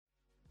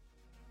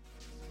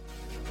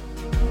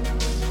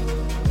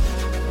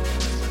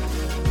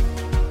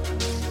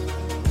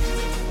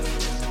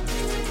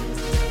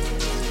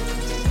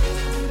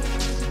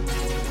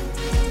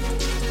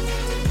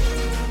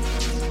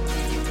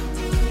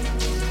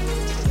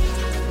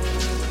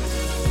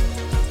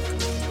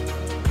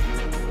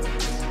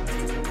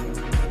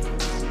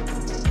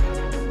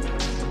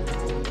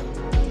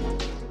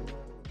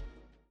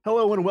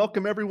Hello and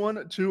welcome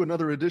everyone to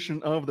another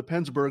edition of the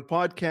Pennsburg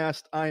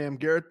podcast. I am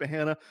Garrett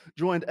Bahana,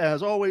 joined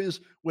as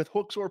always with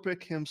Hooks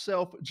Orpik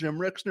himself, Jim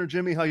Rixner.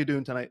 Jimmy, how you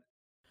doing tonight?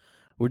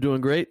 We're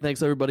doing great.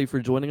 Thanks everybody for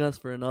joining us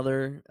for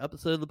another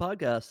episode of the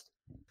podcast.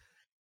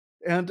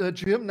 And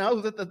Jim, now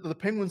that the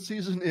Penguin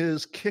season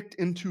is kicked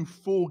into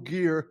full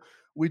gear,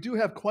 we do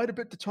have quite a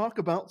bit to talk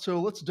about. So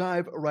let's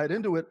dive right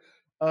into it.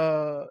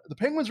 The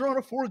Penguins are on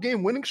a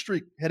 4-game winning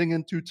streak heading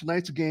into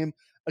tonight's game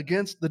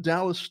against the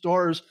Dallas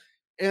Stars.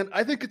 And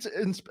I think it's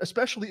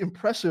especially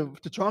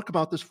impressive to talk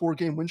about this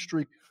 4-game win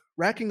streak,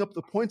 racking up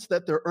the points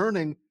that they're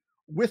earning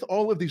with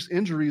all of these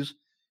injuries.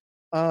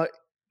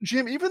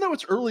 Jim, even though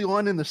it's early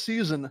on in the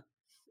season,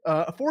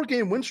 a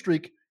 4-game win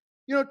streak,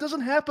 it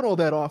doesn't happen all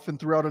that often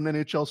throughout an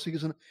NHL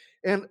season.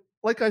 And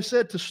like I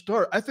said to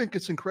start, I think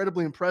it's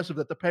incredibly impressive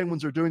that the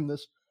Penguins are doing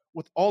this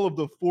with all of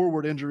the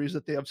forward injuries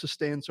that they have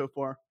sustained so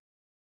far.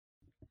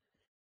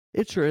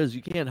 It sure is.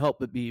 You can't help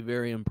but be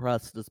very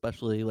impressed,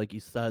 especially like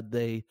you said,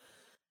 they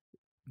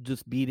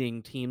just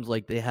beating teams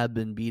like they had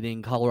been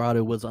beating.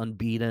 Colorado was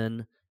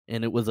unbeaten,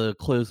 and it was a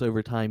close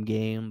overtime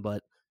game,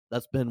 but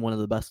that's been one of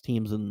the best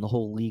teams in the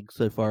whole league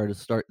so far to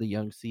start the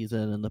young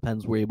season, and the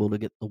Pens were able to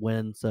get the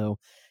win. So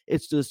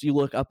it's just, you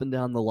look up and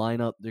down the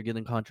lineup, they're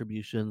getting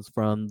contributions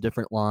from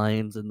different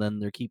lines, and then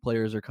their key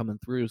players are coming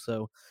through.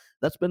 So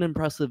that's been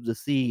impressive to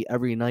see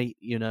every night.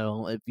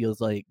 It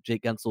feels like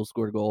Jake Guentzel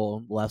scored a goal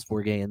in the last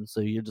 4 games,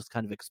 so you just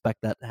kind of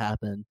expect that to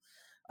happen.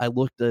 I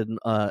looked at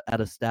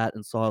a stat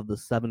and saw of the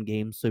 7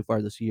 games so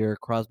far this year,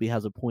 Crosby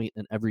has a point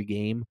in every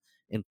game.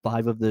 In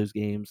 5 of those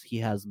games, he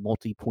has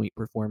multi-point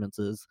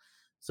performances.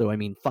 So,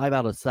 5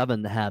 out of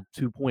 7 to have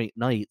 2-point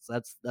nights,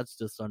 that's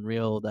just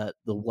unreal. That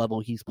the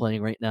level he's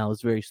playing right now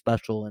is very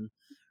special and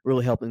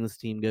really helping this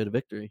team go to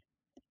victory.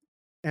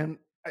 And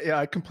yeah,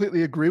 I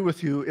completely agree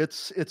with you.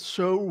 It's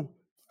so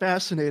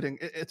fascinating.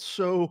 It's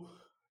so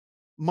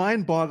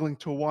mind-boggling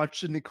to watch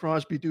Sidney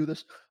Crosby do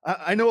this.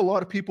 I know a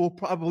lot of people,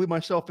 probably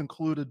myself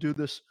included, do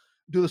this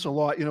a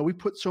lot. We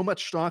put so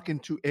much stock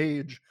into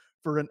age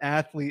for an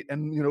athlete,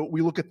 and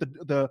we look at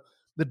the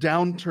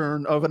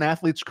downturn of an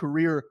athlete's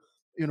career.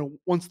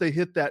 Once they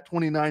hit that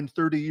 29,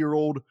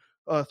 30-year-old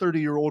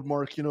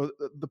mark,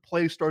 the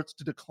play starts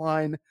to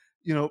decline.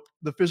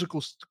 The physical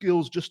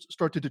skills just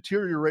start to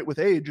deteriorate with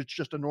age. It's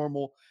just a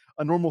normal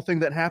thing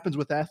that happens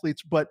with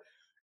athletes. But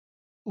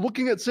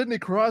looking at Sidney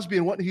Crosby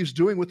and what he's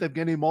doing with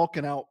Evgeny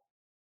Malkin out,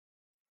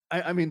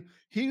 I mean,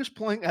 he's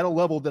playing at a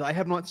level that I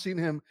have not seen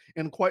him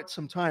in quite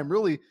some time.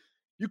 Really,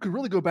 you could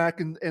really go back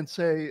and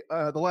say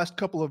the last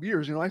couple of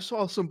years. I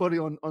saw somebody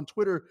on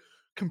Twitter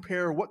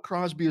compare what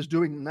Crosby is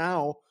doing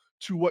now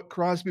to what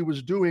Crosby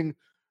was doing,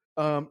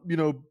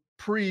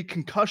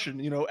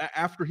 pre-concussion,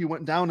 after he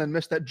went down and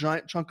missed that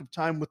giant chunk of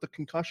time with the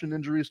concussion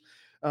injuries.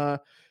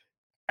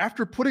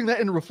 After putting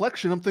that in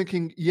reflection, I'm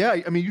thinking, yeah,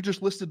 you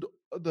just listed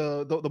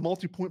the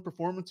multi-point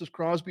performances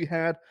Crosby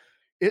had.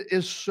 It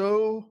is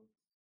so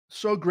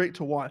great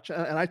to watch.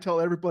 And I tell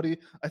everybody,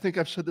 I think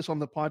I've said this on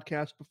the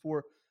podcast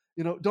before,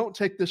 don't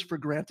take this for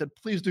granted.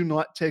 Please do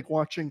not take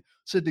watching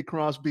Sidney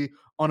Crosby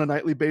on a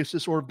nightly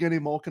basis, or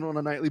Evgeny Malkin on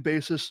a nightly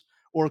basis,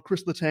 or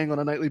Chris Letang on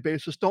a nightly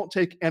basis. Don't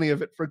take any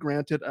of it for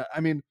granted.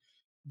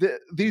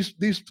 These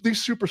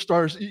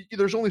superstars,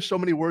 there's only so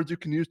many words you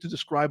can use to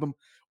describe them.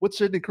 What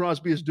Sidney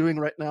Crosby is doing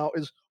right now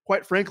is,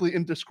 quite frankly,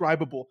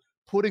 indescribable.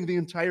 Putting the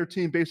entire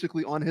team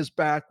basically on his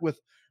back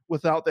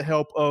without the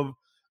help of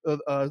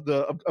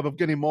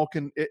Evgeny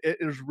Malkin, it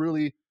is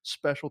really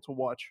special to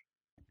watch.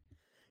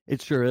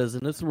 It sure is,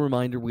 and it's a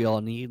reminder we all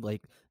need.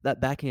 Like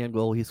that backhand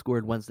goal he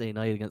scored Wednesday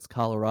night against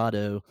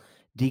Colorado,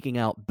 deking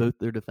out both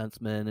their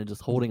defensemen and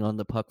just holding on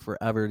the puck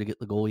forever to get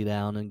the goalie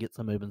down and get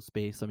some open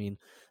space.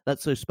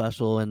 That's so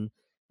special, and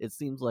it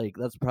seems like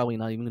that's probably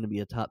not even going to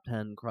be a top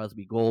 10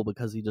 Crosby goal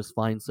because he just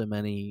finds so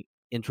many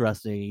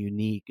interesting,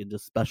 unique, and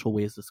just special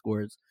ways to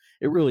score.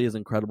 It really is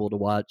incredible to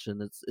watch,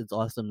 and it's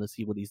awesome to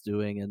see what he's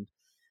doing. And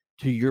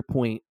to your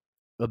point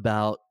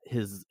about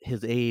his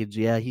age,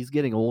 yeah, he's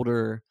getting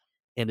older,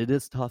 and it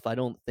is tough. I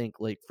don't think,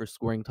 like, for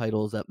scoring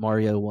titles that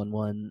Mario won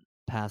one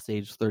past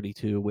age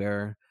 32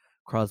 where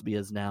Crosby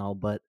is now,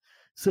 but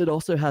Sid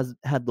also has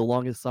had the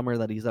longest summer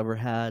that he's ever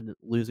had,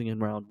 losing in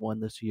round 1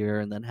 this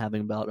year and then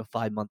having about a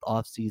 5-month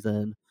off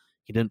season.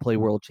 He didn't play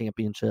World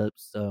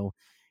Championships, so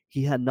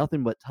he had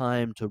nothing but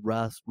time to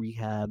rest,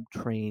 rehab,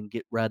 train,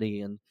 get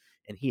ready, and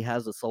he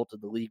has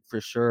assaulted the league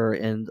for sure.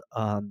 And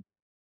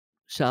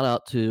shout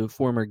out to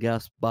former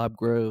guest Bob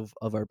Grove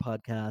of our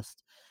podcast,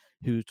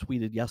 who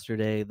tweeted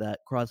yesterday that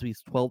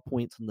Crosby's 12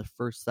 points in the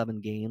first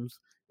 7 games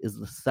is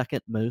the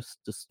second most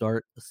to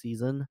start the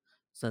season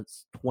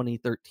since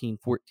 2013-14.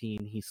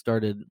 He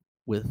started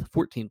with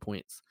 14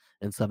 points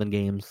in 7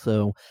 games.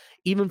 So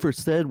even for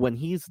Sid, when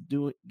he's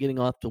getting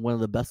off to one of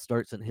the best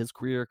starts in his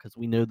career, because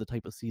we know the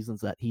type of seasons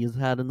that he has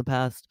had in the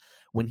past,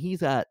 when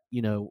he's at,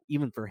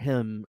 even for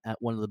him,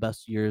 at one of the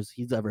best years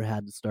he's ever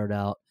had to start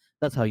out,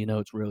 that's how you know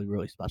it's really,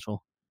 really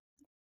special.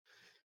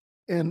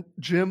 And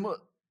Jim,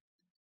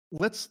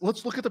 let's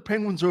look at the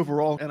Penguins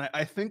overall, and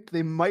I think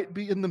they might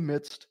be in the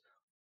midst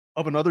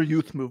of another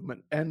youth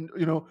movement. And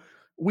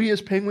we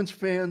as Penguins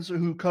fans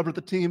who cover the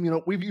team,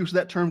 we've used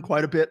that term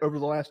quite a bit over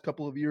the last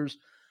couple of years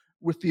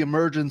with the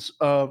emergence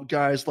of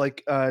guys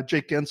like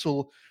Jake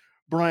Gensel,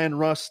 Brian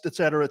Rust, et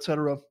cetera, et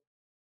cetera.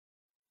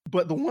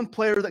 But the one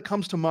player that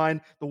comes to mind,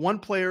 the one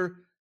player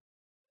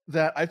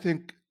that I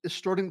think is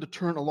starting to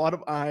turn a lot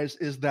of eyes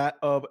is that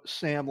of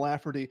Sam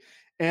Lafferty.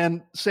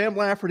 And Sam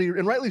Lafferty,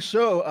 and rightly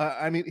so,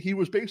 I mean, he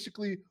was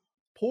basically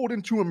pulled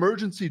into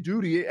emergency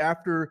duty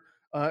after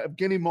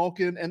Evgeny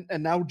Malkin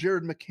and now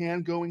Jared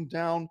McCann going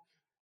down,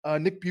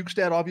 Nick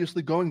Bukestad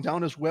obviously going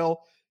down as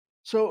well.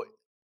 So,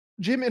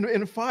 Jim,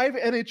 in 5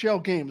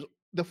 NHL games,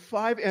 the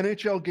 5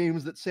 NHL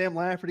games that Sam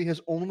Lafferty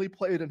has only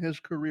played in his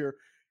career,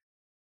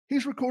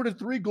 he's recorded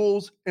 3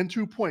 goals and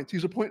 2 points.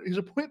 He's a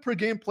point per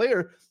game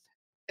player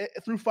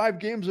through 5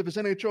 games of his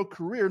NHL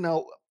career.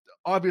 Now,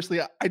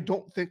 obviously, I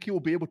don't think he will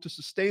be able to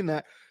sustain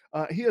that.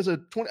 He has a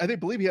 20, I think,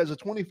 believe he has a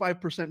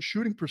 25%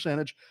 shooting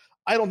percentage.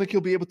 I don't think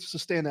he'll be able to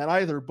sustain that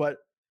either. But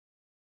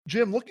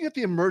Jim, looking at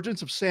the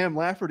emergence of Sam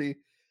Lafferty,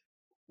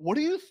 what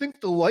do you think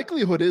the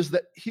likelihood is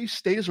that he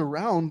stays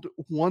around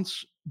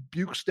once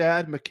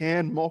Bukestad,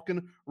 McCann,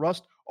 Malkin,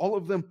 Rust, all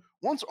of them,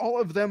 once all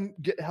of them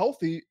get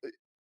healthy?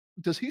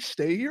 Does he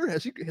stay here?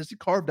 Has he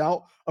carved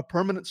out a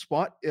permanent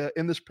spot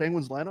in this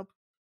Penguins lineup?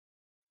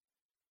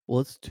 Well,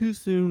 it's too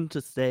soon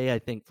to say, I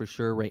think, for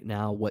sure right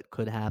now what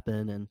could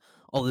happen, and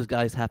all those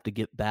guys have to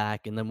get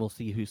back, and then we'll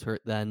see who's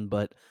hurt then.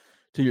 But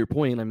to your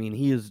point, I mean,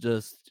 he is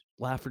just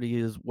Lafferty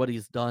is what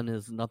he's done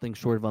is nothing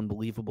short of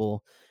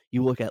unbelievable.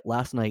 You look at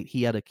last night,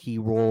 he had a key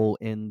role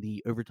in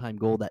the overtime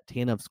goal that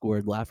Tanev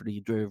scored.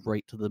 Lafferty drove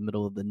right to the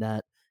middle of the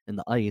net and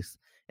the ice,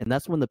 and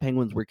that's when the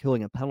Penguins were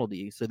killing a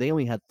penalty. So they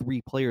only had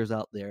 3 players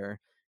out there,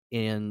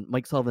 and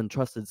Mike Sullivan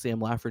trusted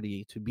Sam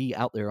Lafferty to be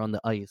out there on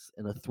the ice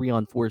in a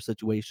 3-on-4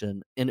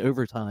 situation in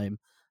overtime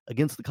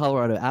against the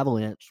Colorado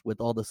Avalanche with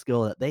all the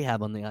skill that they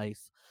have on the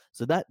ice.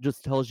 So that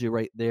just tells you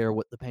right there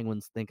what the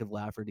Penguins think of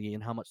Lafferty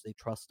and how much they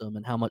trust him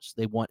and how much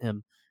they want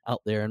him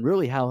out there and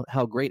really how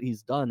great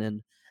he's done.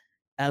 And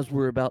as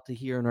we're about to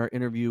hear in our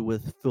interview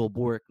with Phil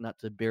Bourque, not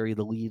to bury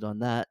the lead on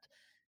that,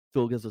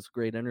 Phil gives us a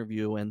great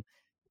interview, and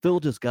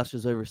Phil just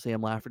gushes over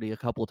Sam Lafferty a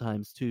couple of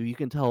times too. You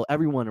can tell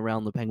everyone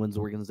around the Penguins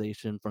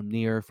organization, from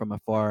near, from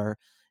afar,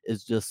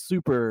 is just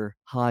super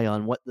high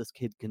on what this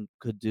kid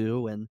could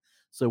do. And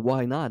so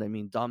why not? I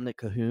mean, Dominic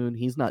Cahoon,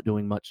 he's not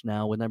doing much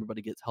now. When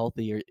everybody gets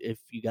healthy, or if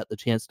you got the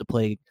chance to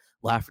play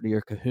Lafferty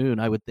or Cahoon,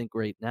 I would think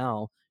right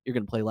now you're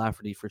going to play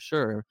Lafferty for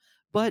sure.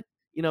 But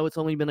it's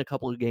only been a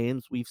couple of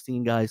games. We've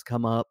seen guys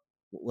come up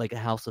like a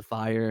house of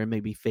fire and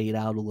maybe fade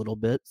out a little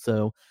bit.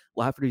 So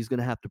Lafferty's going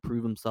to have to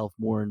prove himself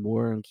more and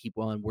more and keep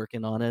on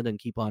working on it and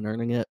keep on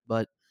earning it.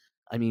 But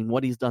I mean,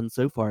 what he's done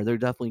so far, they're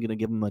definitely going to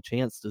give him a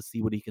chance to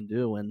see what he can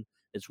do. And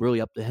it's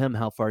really up to him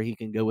how far he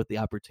can go with the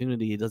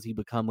opportunity. Does he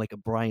become like a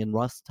Brian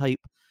Rust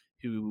type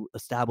who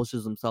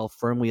establishes himself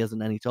firmly as an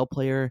NHL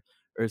player?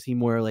 Or is he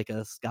more like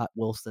a Scott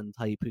Wilson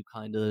type who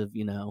kind of,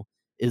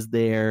 is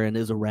there and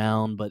is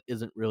around, but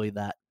isn't really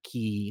that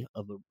key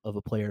of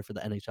a player for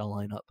the NHL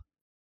lineup?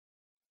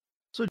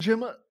 So,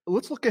 Jim,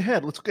 let's look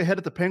ahead. Let's look ahead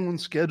at the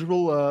Penguins'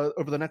 schedule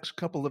over the next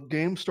couple of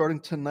games. Starting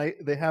tonight,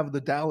 they have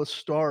the Dallas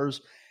Stars,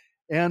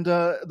 and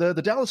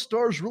the Dallas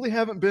Stars really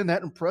haven't been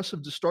that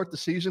impressive to start the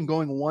season,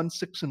 going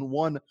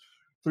 1-6-1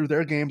 through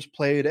their games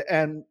played.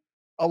 And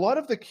a lot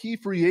of the key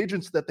free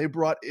agents that they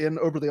brought in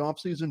over the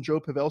offseason, Joe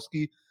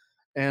Pavelski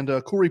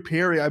and Corey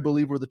Perry, I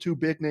believe, were the two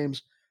big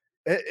names.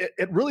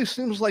 It really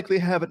seems like they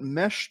haven't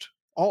meshed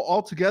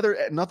all together.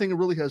 Nothing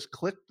really has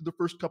clicked the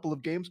first couple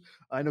of games.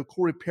 I know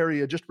Corey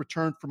Perry had just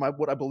returned from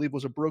what I believe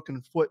was a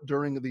broken foot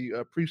during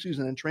the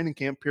preseason and training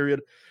camp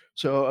period,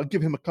 so I'll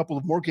give him a couple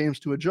of more games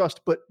to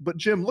adjust. But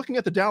Jim, looking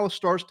at the Dallas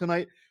Stars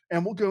tonight,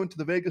 and we'll go into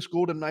the Vegas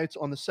Golden Knights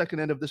on the second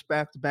end of this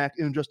back-to-back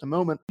in just a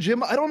moment.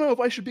 Jim, I don't know if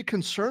I should be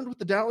concerned with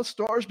the Dallas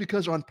Stars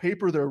because on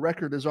paper their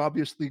record is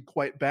obviously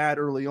quite bad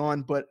early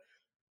on, but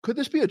could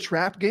this be a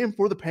trap game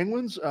for the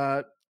Penguins?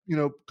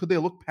 Could they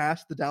look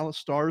past the Dallas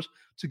Stars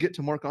to get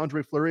to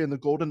Marc-Andre Fleury and the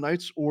Golden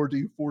Knights, or do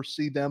you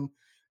foresee them,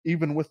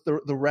 even with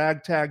the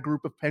ragtag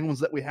group of Penguins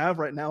that we have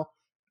right now,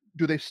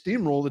 do they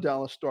steamroll the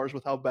Dallas Stars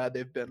with how bad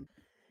they've been?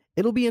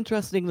 It'll be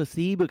interesting to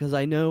see because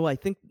I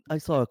think I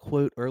saw a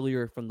quote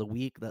earlier from the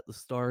week that the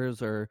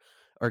Stars are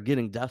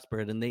getting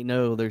desperate and they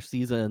know their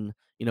season,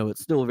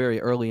 it's still very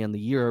early in the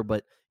year,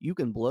 but you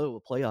can blow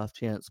a playoff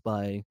chance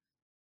by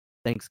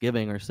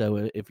Thanksgiving or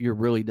so if you're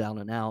really down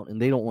and out,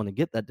 and they don't want to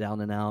get that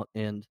down and out.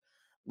 And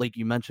like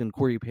you mentioned,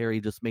 Corey Perry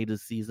just made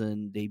his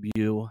season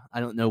debut. I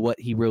don't know what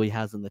he really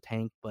has in the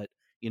tank, but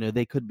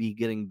they could be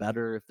getting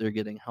better if they're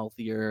getting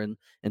healthier and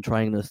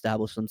trying to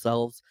establish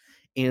themselves.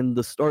 And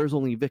the Stars'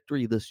 only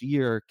victory this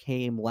year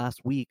came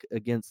last week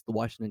against the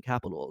Washington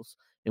Capitals.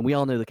 And we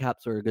all know the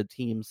Caps are a good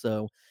team,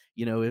 so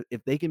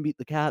if they can beat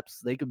the Caps,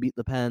 they could beat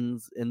the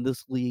Pens. In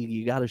this league,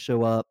 you got to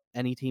show up.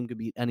 Any team could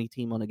beat any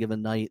team on a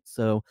given night.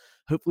 So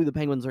hopefully the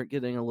Penguins aren't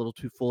getting a little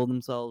too full of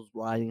themselves,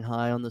 riding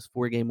high on this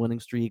 4-game winning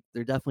streak.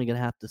 They're definitely going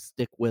to have to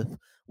stick with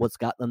what's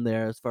got them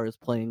there as far as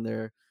playing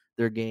their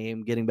their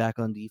game, getting back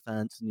on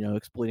defense,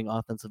 exploiting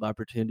offensive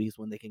opportunities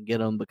when they can get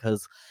them.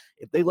 Because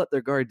if they let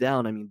their guard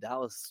down, I mean,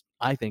 Dallas,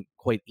 I think,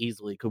 quite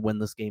easily could win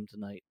this game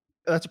tonight.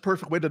 That's a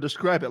perfect way to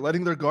describe it,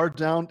 letting their guard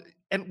down.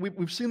 And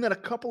we've seen that a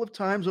couple of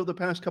times over the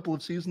past couple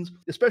of seasons,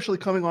 especially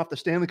coming off the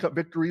Stanley Cup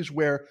victories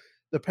where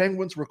the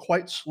Penguins were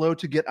quite slow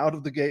to get out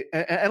of the gate.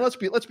 And let's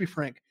be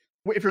frank,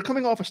 if you're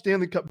coming off a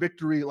Stanley Cup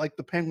victory like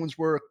the Penguins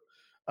were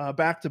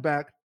back to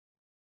back,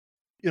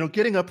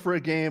 getting up for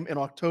a game in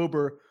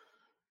October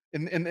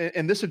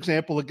in this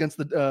example against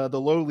the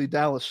lowly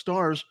Dallas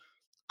Stars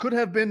could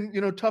have been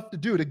tough to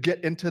do, to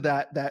get into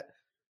that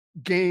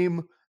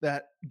game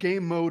that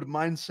game mode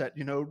mindset,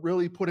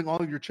 really putting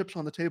all of your chips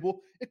on the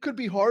table. It could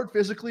be hard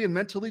physically and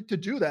mentally to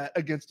do that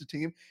against a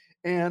team.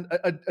 And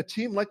a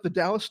team like the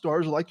Dallas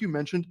Stars, like you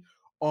mentioned,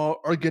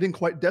 are getting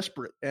quite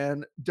desperate.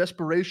 And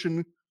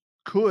desperation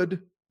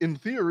could, in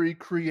theory,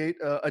 create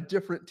a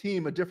different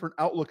team, a different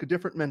outlook, a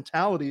different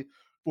mentality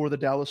for the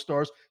Dallas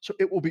Stars. So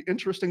it will be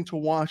interesting to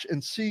watch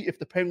and see if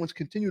the Penguins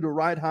continue to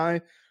ride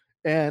high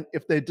and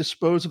if they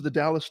dispose of the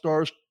Dallas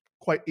Stars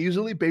quite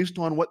easily based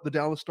on what the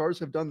Dallas Stars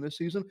have done this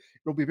season.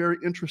 It'll be very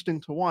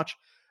interesting to watch.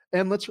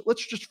 And let's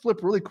just flip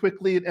really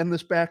quickly and end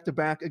this back to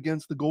back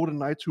against the Golden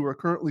Knights, who are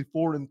currently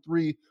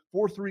 4-3,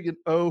 4-3-0,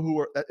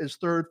 who is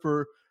good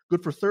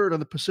for third on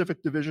the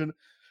Pacific Division.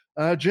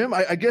 Jim,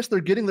 I guess they're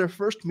getting their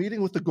first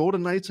meeting with the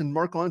Golden Knights and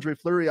Marc-Andre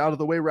Fleury out of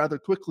the way rather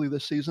quickly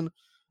this season.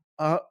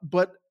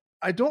 But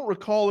I don't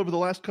recall over the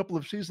last couple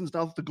of seasons,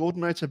 now that the Golden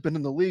Knights have been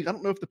in the league, I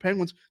don't know if the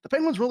Penguins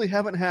really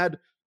haven't had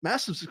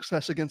massive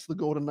success against the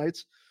Golden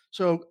Knights.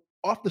 So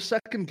off the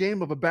second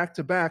game of a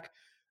back-to-back,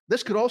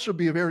 this could also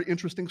be a very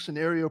interesting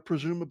scenario.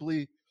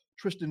 Presumably,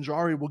 Tristan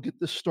Jarry will get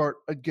this start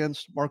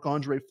against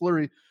Marc-Andre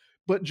Fleury.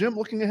 But Jim,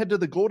 looking ahead to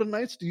the Golden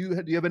Knights, do you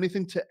have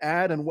anything to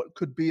add on what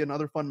could be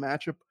another fun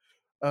matchup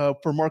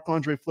for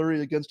Marc-Andre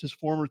Fleury against his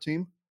former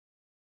team?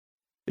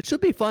 It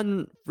should be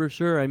fun for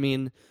sure. I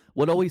mean,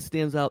 what always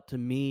stands out to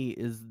me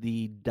is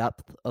the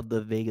depth of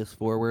the Vegas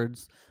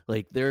forwards.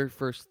 Like their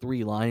first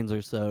three lines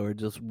or so are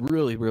just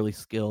really, really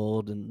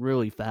skilled and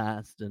really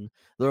fast, and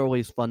they're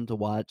always fun to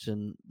watch.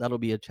 And that'll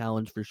be a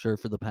challenge for sure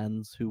for the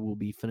Pens, who will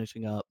be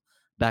finishing up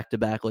back to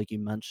back, like you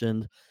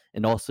mentioned,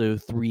 and also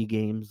 3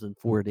 games in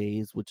 4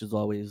 days, which is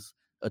always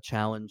a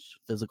challenge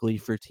physically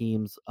for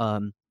teams.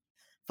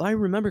 If I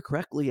remember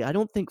correctly, I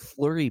don't think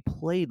Fleury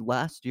played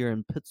last year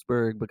in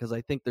Pittsburgh because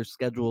I think they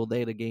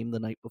had a game the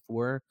night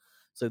before.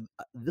 So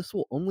this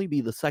will only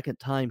be the second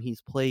time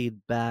he's played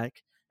back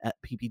at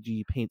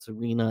PPG Paints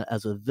Arena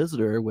as a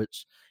visitor,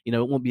 which, it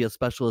won't be as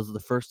special as the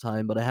first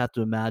time, but I have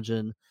to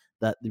imagine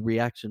that the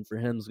reaction for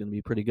him is going to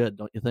be pretty good,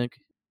 don't you think?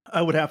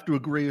 I would have to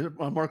agree.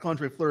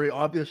 Marc-Andre Fleury,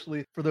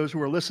 obviously, for those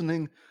who are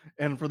listening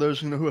and for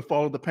those who have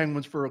followed the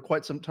Penguins for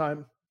quite some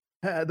time,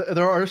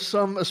 there are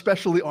some,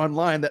 especially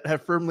online, that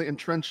have firmly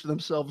entrenched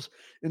themselves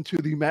into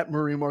the Matt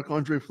Murray,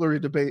 Marc-Andre Fleury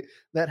debate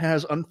that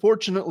has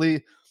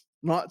unfortunately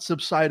not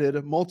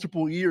subsided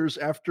multiple years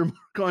after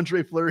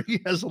Marc-Andre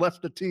Fleury has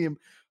left the team.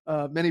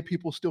 Many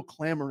people still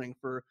clamoring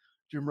for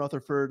Jim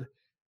Rutherford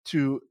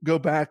to go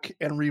back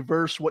and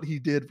reverse what he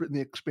did in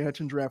the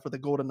expansion draft for the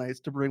Golden Knights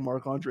to bring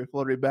Marc-Andre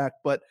Fleury back.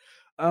 But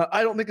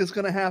I don't think it's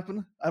going to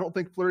happen. I don't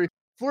think Fleury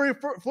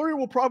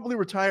will probably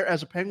retire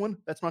as a Penguin.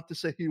 That's not to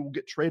say he will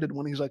get traded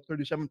when he's like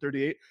 37,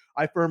 38.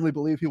 I firmly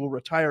believe he will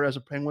retire as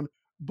a Penguin.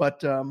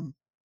 But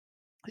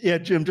yeah,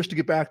 Jim, just to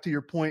get back to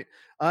your point,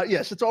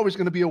 yes, it's always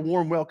going to be a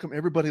warm welcome.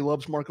 Everybody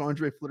loves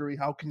Marc-Andre Fleury.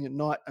 How can you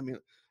not? I mean,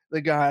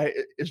 the guy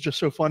is just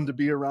so fun to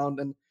be around,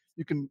 and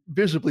you can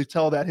visibly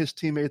tell that his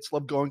teammates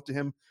love going to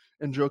him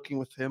and joking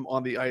with him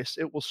on the ice.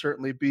 It will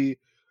certainly be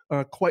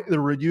quite the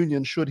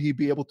reunion should he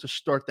be able to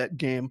start that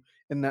game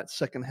in that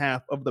second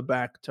half of the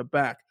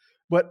back-to-back.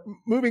 But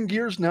moving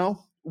gears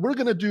now, we're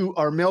going to do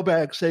our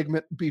mailbag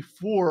segment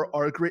before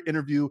our great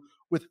interview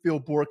with Phil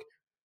Bourque.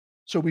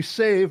 So we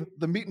save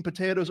the meat and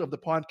potatoes of the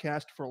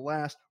podcast for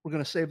last. We're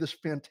going to save this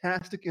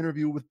fantastic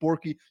interview with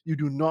Borky. You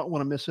do not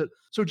want to miss it.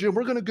 So, Jim,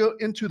 we're going to go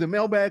into the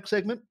mailbag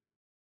segment.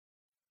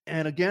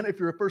 And again, if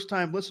you're a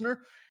first-time listener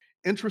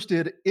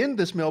interested in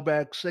this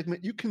mailbag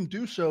segment, you can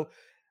do so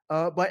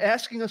by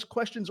asking us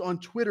questions on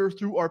Twitter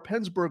through our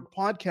Pennsburg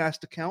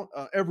podcast account.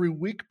 Every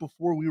week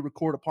before we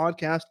record a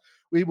podcast,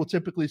 we will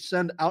typically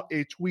send out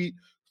a tweet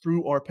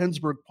through our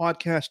Pennsburg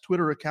podcast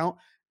Twitter account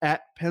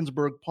at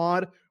Pennsburg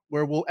Pod,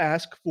 where we'll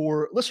ask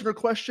for listener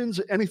questions,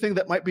 anything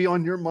that might be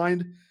on your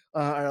mind.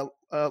 I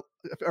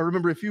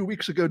remember a few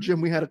weeks ago,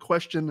 Jim, we had a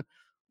question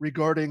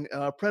regarding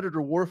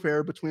predator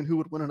warfare between who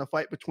would win in a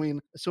fight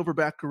between a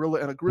silverback gorilla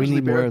and a grizzly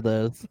bear. We need more of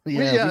those.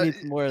 Yeah, we need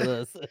some more of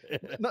those.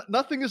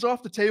 Nothing is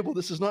off the table.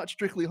 This is not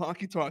strictly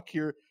hockey talk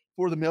here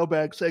for the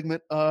mailbag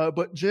segment.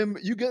 But Jim,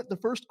 you get the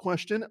first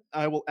question.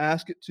 I will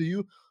ask it to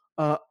you.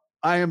 I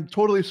am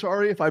totally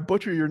sorry if I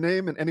butcher your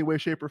name in any way,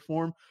 shape, or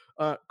form.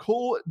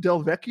 Cole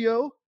Del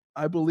Vecchio,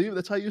 I believe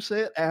that's how you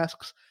say it,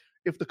 asks,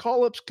 if the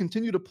call-ups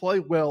continue to play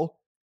well,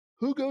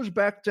 who goes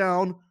back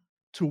down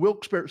to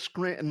Wilkes-Barre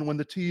Scranton when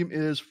the team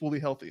is fully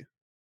healthy?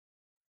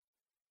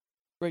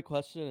 Great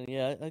question.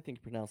 Yeah, I think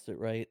you pronounced it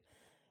right.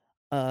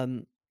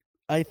 Um,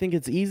 I think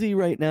it's easy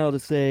right now to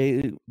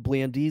say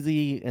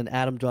Blandisi and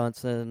Adam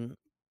Johnson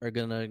are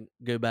gonna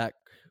go back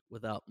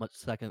without much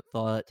second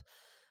thought.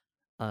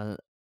 Uh,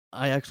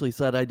 I actually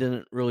said I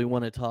didn't really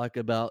want to talk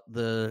about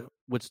the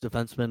which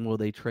defenseman will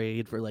they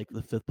trade for like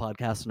the fifth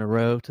podcast in a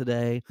row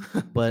today,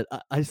 but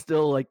I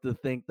still like to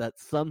think that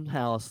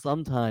somehow,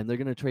 sometime they're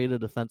going to trade a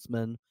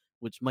defenseman,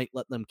 which might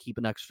let them keep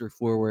an extra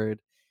forward,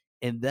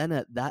 and then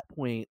at that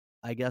point,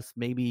 I guess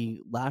maybe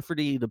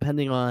Lafferty,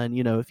 depending on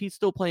if he's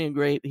still playing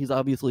great, he's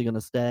obviously going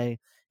to stay.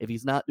 If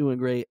he's not doing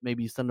great,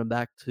 maybe send him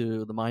back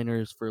to the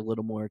minors for a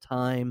little more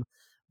time.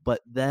 But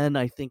then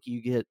I think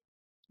you get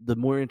the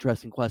more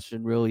interesting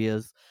question really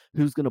is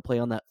who's going to play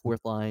on that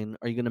fourth line?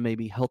 Are you going to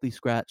maybe healthy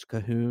scratch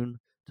Cahoon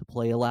to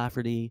play a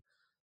Lafferty?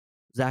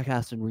 Zach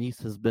Aston Reese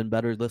has been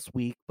better this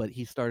week, but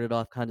he started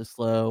off kind of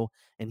slow,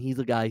 and he's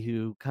a guy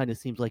who kind of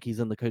seems like he's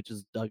in the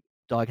coach's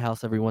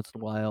doghouse every once in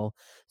a while.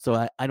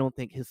 So I don't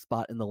think his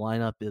spot in the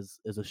lineup is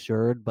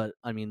assured, but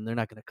I mean, they're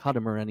not going to cut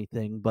him or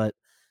anything, but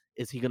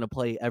is he going to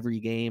play every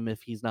game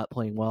if he's not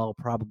playing well?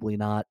 Probably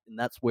not. And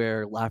that's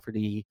where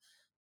Lafferty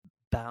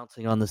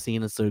bouncing on the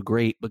scene is so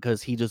great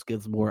because he just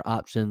gives more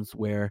options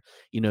where,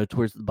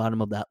 towards the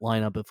bottom of that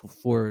lineup, if a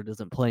forward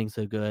isn't playing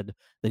so good,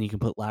 then you can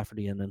put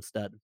Lafferty in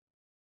instead.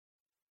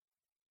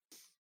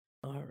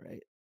 All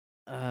right.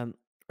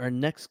 Our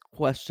next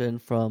question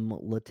from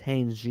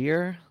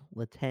Latangier,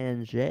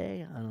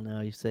 I don't know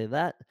how you say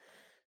that,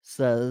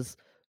 says,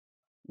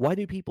 why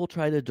do people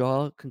try to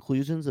draw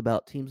conclusions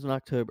about teams in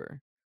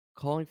October?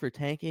 Calling for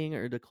tanking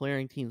or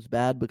declaring teams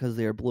bad because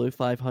they are below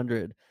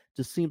 500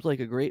 just seems like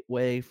a great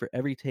way for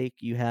every take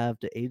you have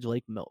to age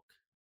like milk.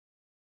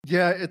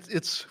 Yeah,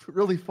 it's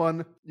really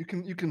fun. You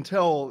can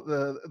tell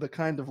the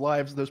kind of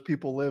lives those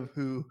people live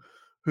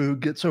who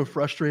get so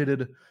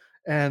frustrated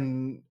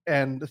and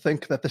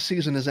think that the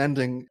season is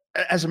ending.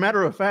 As a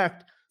matter of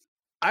fact,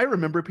 I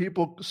remember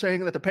people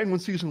saying that the Penguin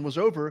season was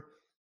over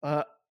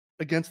uh,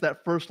 against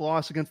that first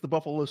loss against the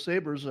Buffalo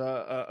Sabres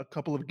a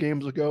couple of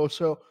games ago.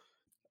 So,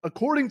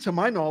 according to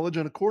my knowledge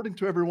and according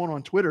to everyone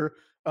on Twitter,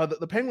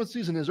 the Penguin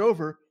season is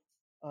over,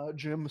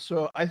 Jim.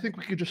 So I think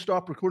we could just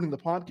stop recording the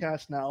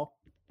podcast now.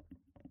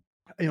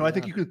 I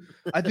think Yeah. you could.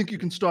 I think you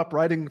can stop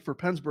writing for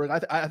Pennsburg.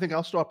 I think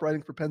I'll stop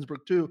writing for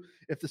Pennsburg too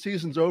if the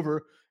season's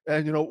over,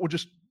 and we'll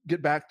just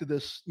get back to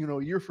this,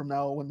 a year from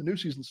now when the new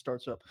season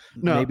starts up.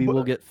 No, Maybe but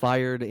we'll get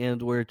fired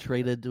and we're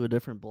traded to a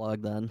different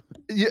blog then.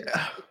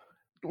 yeah.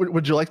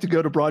 Would you like to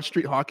go to Broad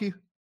Street Hockey?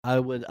 I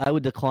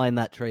would decline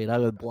that trade. I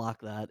would block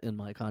that in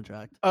my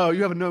contract. Oh,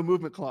 you have a no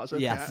movement clause.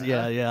 Okay. Yes,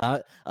 yeah.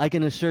 I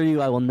can assure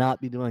you I will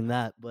not be doing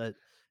that, but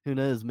who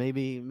knows?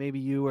 Maybe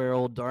you or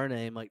old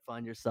Darnay might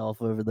find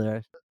yourself over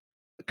there.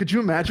 Could you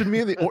imagine me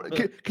in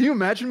the? Can you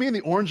imagine me in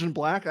the orange and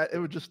black? It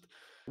would just.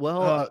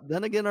 Well,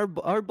 then again,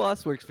 our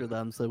boss works for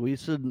them, so we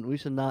should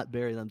not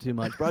bury them too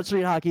much. Broad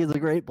Street Hockey is a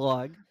great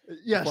blog.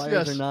 Yes,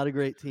 Flyers yes. are not a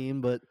great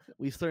team, but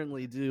we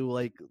certainly do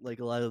like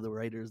a lot of the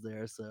writers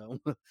there. So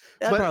that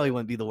But- probably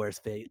wouldn't be the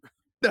worst fate.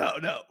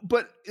 No.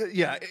 But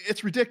yeah,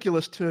 it's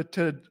ridiculous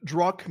to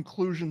draw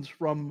conclusions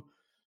from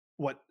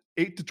what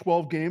 8 to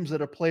 12 games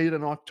that are played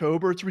in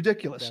October. It's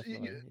ridiculous.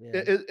 Definitely,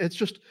 yeah. It's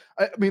just.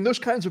 I mean, those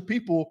kinds of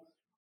people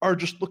are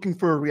just looking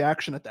for a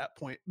reaction at that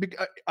point.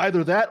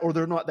 Either that or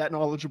they're not that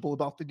knowledgeable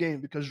about the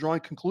game because drawing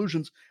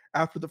conclusions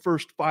after the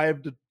first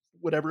 5 to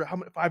whatever,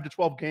 5 to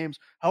 12 games,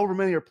 however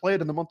many are played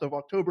in the month of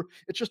October,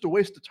 it's just a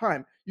waste of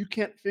time. You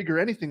can't figure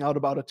anything out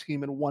about a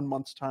team in 1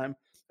 month's time,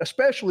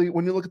 especially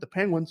when you look at the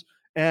Penguins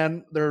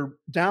and they're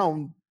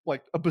down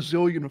like a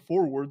bazillion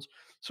forwards.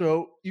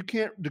 So you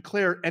can't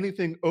declare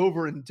anything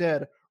over and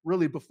dead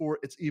really before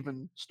it's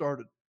even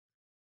started.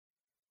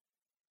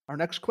 Our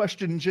next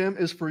question, Jim,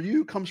 is for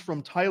you. Comes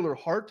from Tyler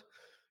Hart,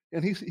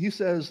 and he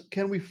says,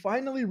 "Can we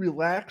finally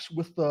relax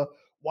with the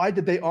why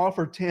did they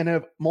offer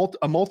Tanev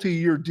a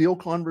multi-year deal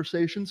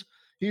conversations?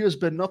 He has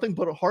been nothing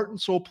but a heart and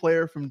soul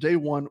player from day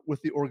one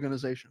with the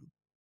organization."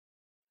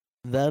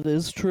 That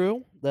is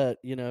true. That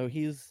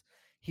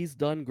he's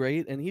done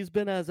great and he's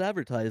been as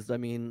advertised. I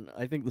mean,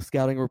 I think the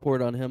scouting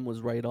report on him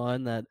was right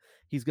on that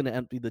he's going to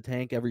empty the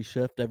tank every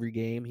shift, every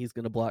game. He's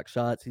going to block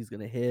shots. He's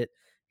going to hit.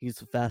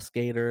 He's a fast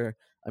skater.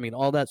 I mean,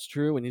 all that's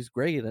true and he's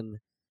great. And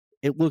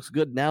it looks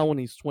good now when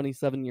he's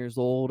 27 years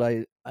old.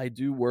 I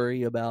do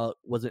worry about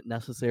was it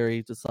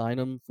necessary to sign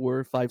him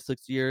for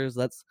 5-6 years.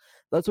 That's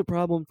a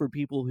problem for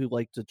people who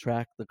like to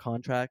track the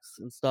contracts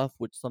and stuff,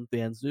 which some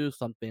fans do,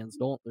 some fans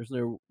don't. There's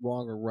no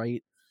wrong or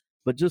right.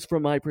 But just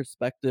from my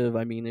perspective,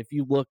 I mean, if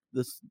you look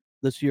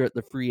this year at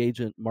the free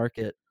agent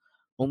market,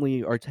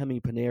 only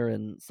Artemi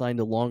Panarin signed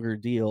a longer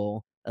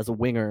deal as a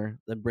winger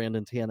than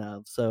Brandon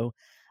Tanev. So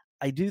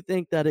I do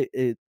think that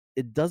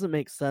it doesn't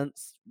make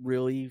sense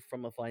really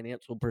from a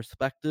financial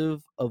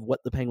perspective of what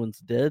the Penguins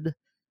did.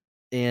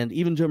 And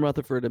even Jim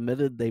Rutherford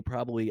admitted they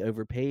probably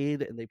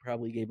overpaid and they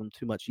probably gave him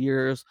too much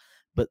years.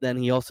 But then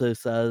he also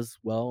says,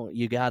 well,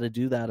 you got to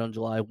do that on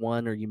July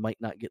 1 or you might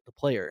not get the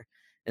player.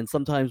 And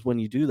sometimes when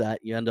you do that,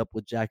 you end up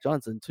with Jack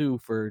Johnson too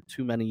for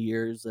too many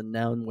years. And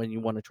now when you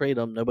want to trade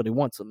him, nobody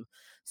wants him.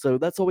 So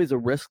that's always a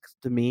risk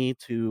to me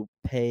to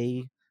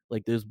pay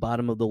like those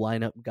bottom of the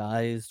lineup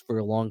guys for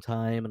a long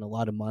time and a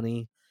lot of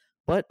money.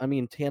 But I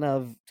mean,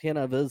 Tanev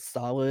is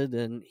solid,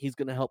 and he's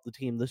going to help the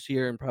team this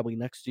year and probably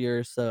next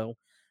year. So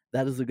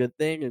that is a good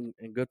thing,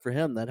 and good for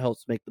him. That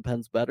helps make the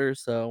Pens better.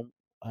 So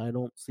I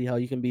don't see how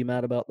you can be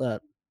mad about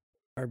that.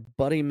 Our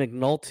buddy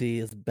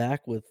McNulty is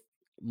back with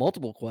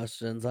multiple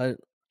questions. I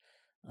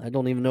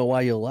don't even know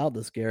why you allowed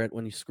this, Garrett,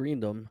 when you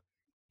screened him.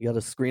 You got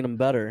to screen him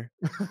better.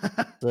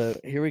 So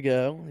here we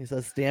go. He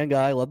says, Stan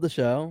Guy, love the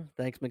show.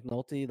 Thanks,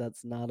 McNulty.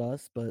 That's not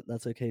us, but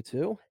that's okay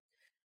too.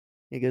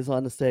 He goes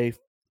on to say,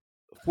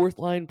 fourth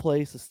line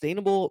play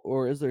sustainable,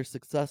 or is there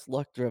success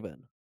luck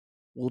driven?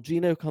 Will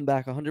Gino come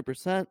back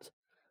 100%?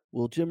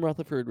 Will Jim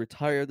Rutherford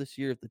retire this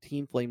year if the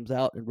team flames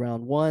out in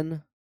round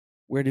one?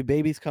 Where do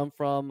babies come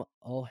from?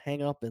 I'll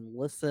hang up and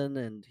listen,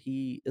 and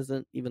he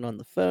isn't even on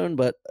the phone,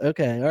 but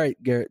okay. All right,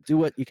 Garrett, do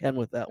what you can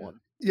with that one.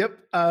 Yep.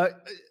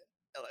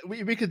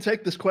 We could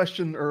take this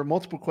question or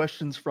multiple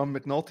questions from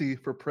McNulty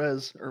for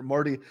Prez or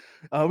Marty.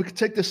 We could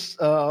take this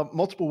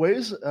multiple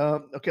ways.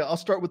 Okay, I'll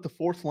start with the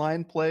fourth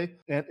line play.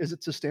 And is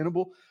it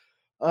sustainable?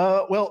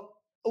 Well,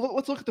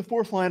 let's look at the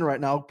fourth line right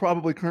now,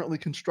 probably currently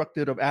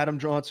constructed of Adam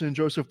Johnson,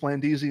 Joseph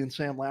Blandisi, and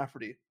Sam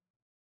Lafferty.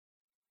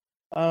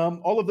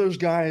 All of those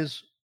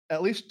guys,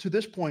 at least to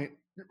this point,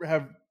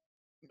 have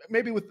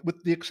maybe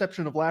with the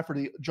exception of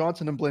Lafferty,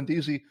 Johnson and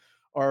Blandisi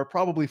are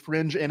probably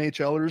fringe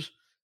NHLers.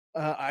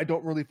 I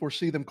don't really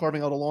foresee them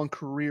carving out a long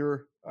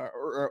career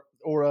a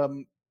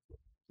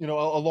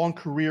long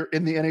career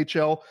in the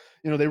NHL.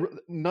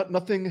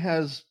 Nothing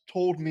has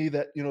told me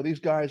that these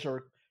guys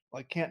are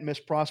like can't miss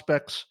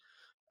prospects.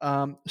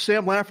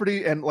 Sam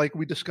Lafferty, and like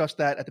we discussed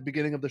that at the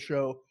beginning of the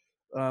show,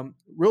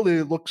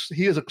 really looks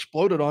he has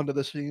exploded onto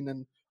the scene,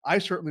 and I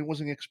certainly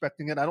wasn't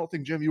expecting it. I don't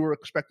think Jim, you were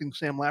expecting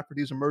Sam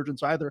Lafferty's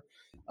emergence either.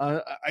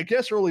 I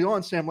guess early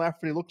on, Sam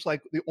Lafferty looks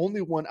like the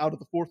only one out of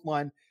the fourth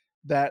line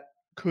that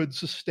could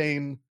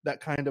sustain that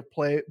kind of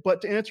play.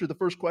 But to answer the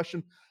first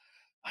question,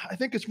 I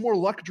think it's more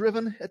luck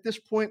driven at this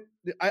point.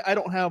 I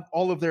don't have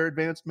all of their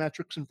advanced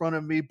metrics in front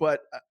of me,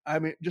 but I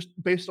mean, just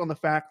based on the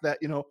fact that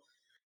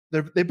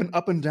they've been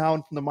up and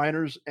down from the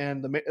minors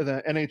and the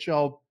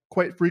NHL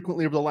quite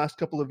frequently over the last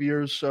couple of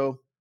years.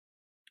 So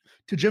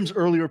to Jim's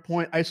earlier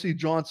point, I see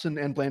Johnson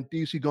and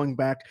Blandisi going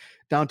back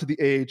down to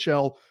the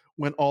AHL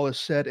when all is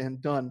said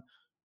and done.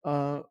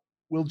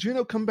 Will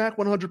Gino come back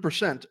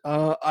 100%?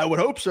 I would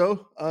hope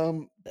so.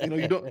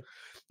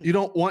 You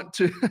don't want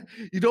to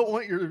you don't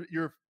want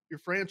your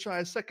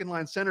franchise second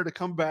line center to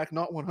come back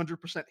not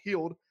 100%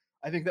 healed.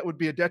 I think that would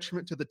be a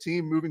detriment to the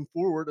team moving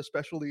forward,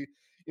 especially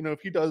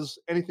if he does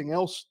anything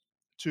else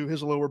to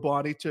his lower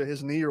body, to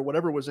his knee or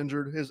whatever was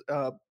injured,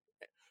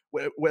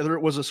 whether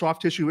it was a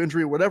soft tissue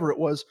injury or whatever it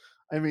was.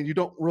 I mean, you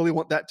don't really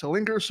want that to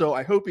linger. So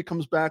I hope he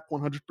comes back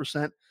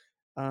 100%.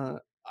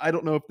 I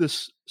don't know if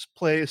this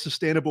play is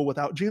sustainable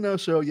without Gino.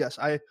 So yes,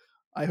 I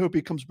hope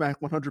he comes back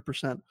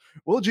 100%.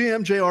 Will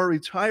GMJR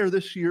retire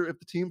this year if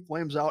the team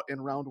flames out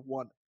in round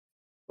one?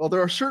 Well,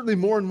 there are certainly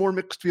more and more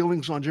mixed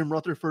feelings on Jim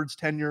Rutherford's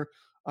tenure,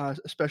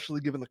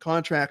 especially given the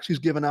contracts he's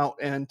given out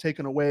and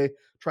taken away,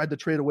 tried to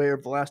trade away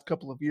over the last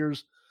couple of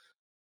years.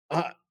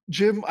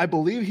 Jim, I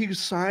believe he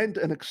signed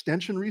an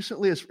extension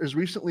recently, as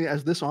recently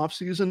as this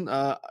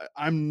offseason.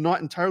 I'm not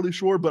entirely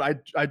sure,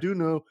 but I do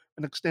know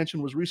an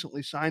extension was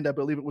recently signed. I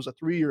believe it was a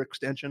 3-year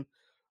extension.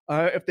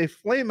 If they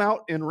flame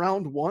out in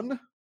round one,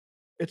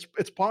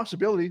 it's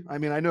possibility. I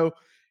mean, I know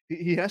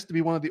he has to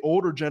be one of the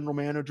older general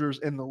managers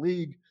in the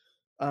league.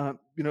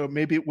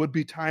 Maybe it would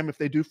be time if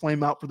they do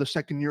flame out for the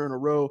second year in a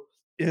row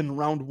in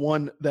round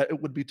one, that it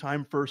would be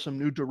time for some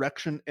new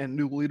direction and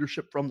new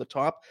leadership from the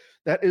top.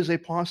 That is a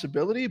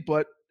possibility,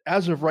 but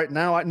as of right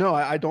now,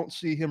 I don't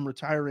see him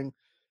retiring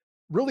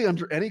really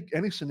under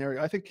any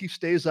scenario. I think he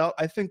stays out.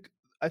 I think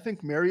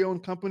Mario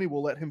and company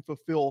will let him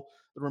fulfill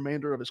the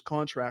remainder of his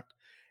contract.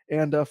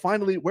 And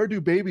finally, where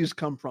do babies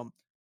come from?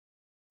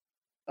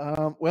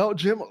 Well,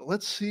 Jim,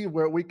 let's see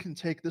where we can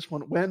take this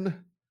one.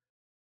 When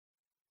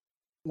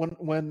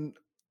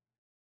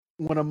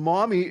a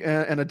mommy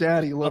and a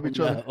daddy love each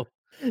other. No.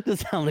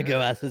 Just tell him to go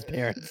ask his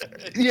parents.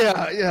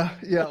 Yeah.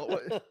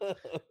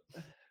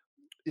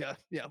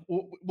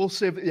 We'll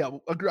save it. Yeah,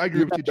 I agree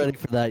You're with you, not ready Jim.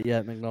 for that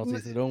yet,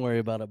 McNulty, so don't worry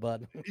about it,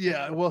 bud.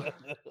 Yeah, well,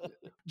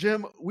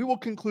 Jim, we will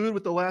conclude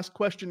with the last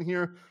question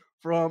here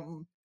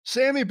from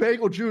Sammy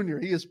Bagel Jr.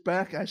 He is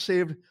back. I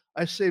saved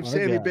Our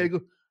Sammy guy. Bagel.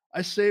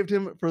 I saved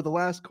him for the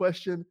last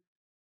question.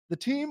 The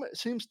team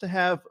seems to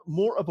have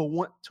more of a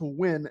want to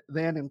win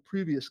than in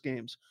previous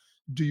games.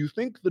 Do you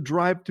think the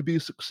drive to be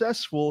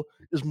successful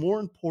is more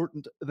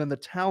important than the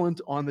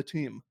talent on the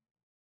team?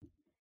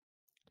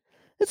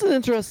 It's an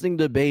interesting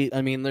debate.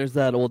 I mean, there's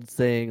that old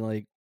saying,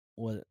 like,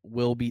 what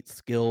will beat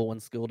skill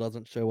when skill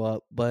doesn't show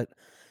up. But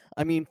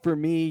I mean, for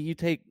me, you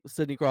take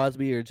Sidney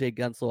Crosby or Jake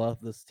Gensel off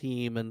this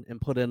team and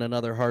put in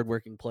another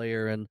hardworking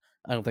player, and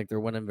I don't think they're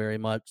winning very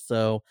much.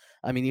 So,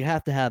 I mean, you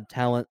have to have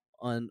talent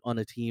on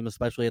a team,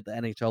 especially at the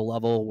NHL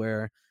level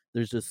where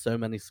there's just so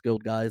many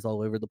skilled guys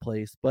all over the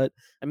place. But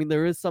I mean,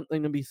 there is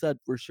something to be said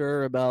for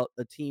sure about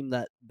a team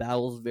that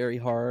battles very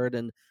hard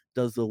and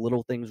does the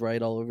little things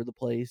right all over the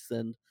place.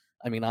 And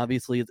I mean,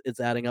 obviously, it's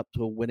adding up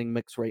to a winning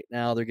mix right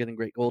now. They're getting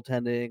great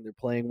goaltending. They're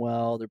playing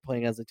well. They're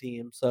playing as a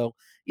team. So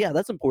yeah,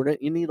 that's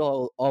important. You need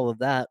all of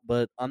that,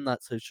 but I'm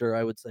not so sure.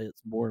 I would say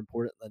it's more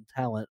important than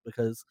talent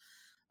because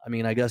I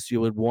mean, I guess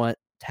you would want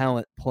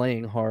talent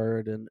playing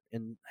hard and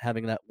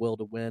having that will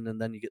to win, and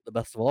then you get the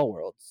best of all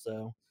worlds.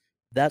 So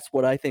that's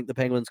what I think the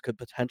Penguins could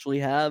potentially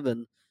have,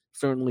 and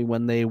certainly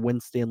when they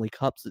win Stanley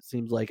Cups, it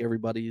seems like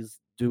everybody's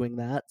doing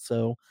that.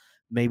 So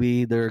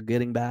maybe they're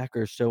getting back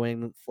or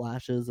showing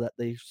flashes that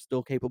they're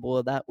still capable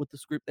of that with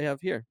this group they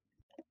have here.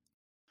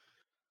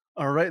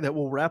 All right, that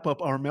will wrap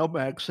up our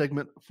mailbag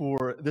segment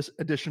for this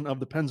edition of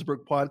the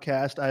Pennsburg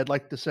podcast. I'd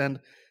like to send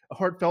a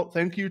heartfelt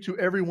thank you to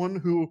everyone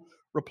who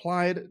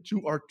replied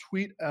to our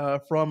tweet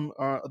from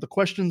the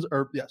questions,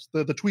 or yes,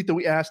 the tweet that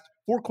we asked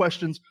 4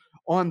 questions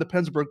on the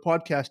Pennsburg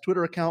podcast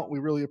Twitter account. We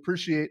really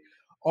appreciate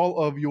all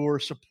of your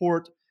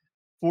support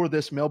for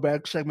this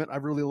mailbag segment.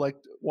 I've really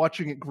liked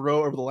watching it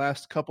grow over the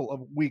last couple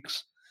of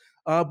weeks.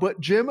 But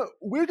Jim,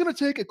 we're going to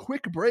take a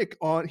quick break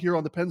here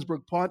on the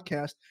Pennsburg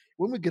podcast.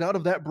 When we get out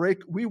of that break,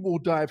 we will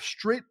dive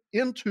straight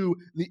into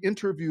the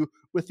interview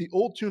with the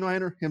old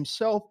 2-Niner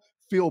himself,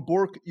 Phil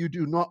Bourque. You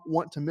do not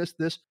want to miss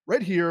this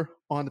right here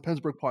on the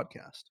Pennsburg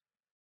podcast.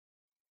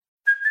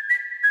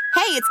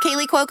 Hey, it's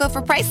Kaylee Cuoco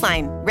for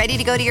Priceline. Ready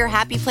to go to your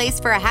happy place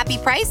for a happy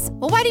price?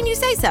 Well, why didn't you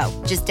say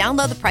so? Just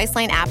download the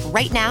Priceline app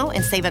right now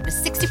and save up to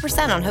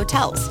 60% on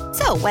hotels.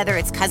 So whether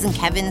it's Cousin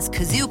Kevin's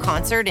Kazoo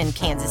Concert in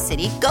Kansas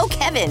City, go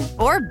Kevin,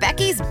 or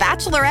Becky's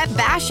Bachelorette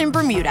Bash in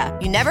Bermuda,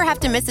 you never have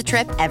to miss a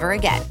trip ever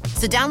again.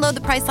 So download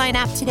the Priceline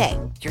app today.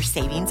 Your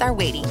savings are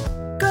waiting.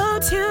 Go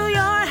to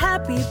your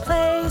happy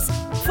place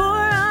for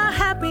a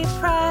happy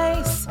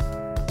price.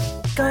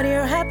 Go to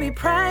your happy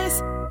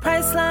price,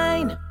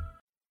 Priceline.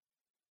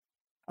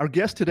 Our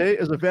guest today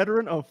is a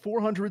veteran of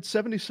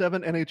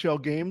 477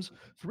 NHL games,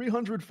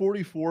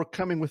 344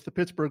 coming with the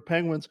Pittsburgh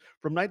Penguins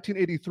from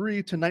 1983 to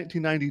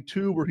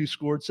 1992, where he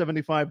scored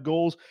 75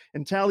 goals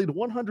and tallied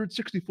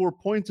 164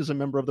 points as a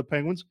member of the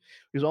Penguins.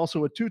 He's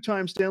also a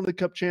 2-time Stanley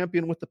Cup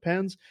champion with the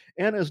Pens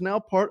and is now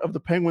part of the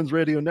Penguins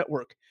Radio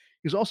Network.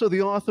 He's also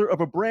the author of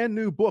a brand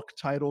new book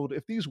titled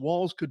If These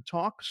Walls Could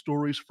Talk,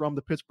 Stories from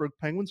the Pittsburgh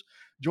Penguins.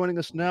 Joining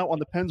us now on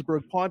the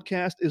Pennsburg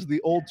podcast is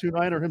the old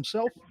 2-Niner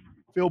himself,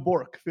 Phil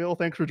Bourque. Phil,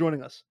 thanks for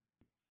joining us.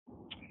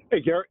 Hey,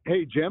 Garrett.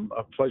 Hey, Jim.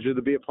 A pleasure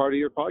to be a part of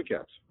your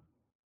podcast.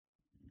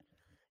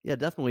 Yeah,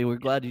 definitely. We're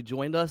glad you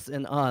joined us.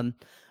 And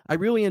I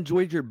really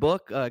enjoyed your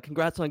book.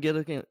 Congrats on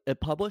getting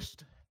it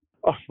published.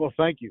 Oh, well,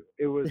 thank you.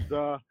 It was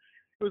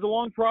a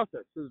long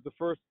process. It was the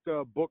first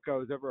book I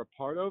was ever a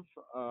part of,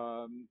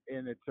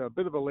 and it's a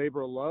bit of a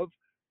labor of love.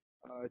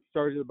 It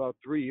started about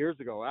 3 years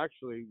ago,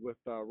 actually, with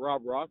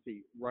Rob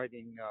Rossi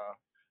writing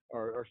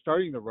or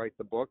starting to write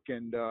the book.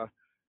 And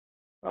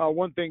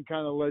one thing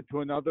kind of led to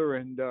another,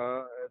 and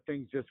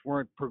things just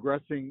weren't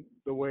progressing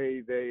the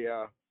way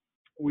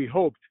we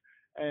hoped.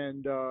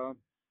 And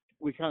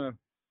we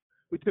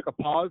took a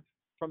pause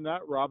from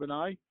that. Rob and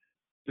I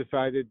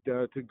decided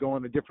to go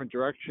in a different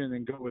direction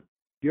and go with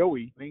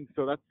Joey.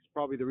 So that's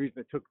probably the reason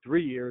it took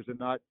 3 years and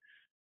not.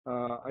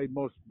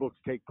 Most books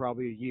take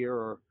probably a year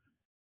or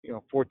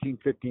 14,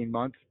 15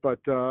 months. But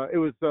it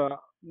was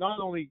not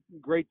only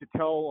great to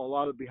tell a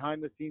lot of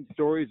behind-the-scenes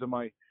stories of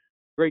my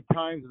great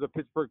times as a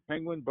Pittsburgh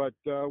Penguin, but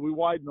we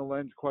widened the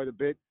lens quite a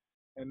bit,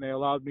 and they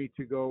allowed me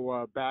to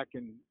go back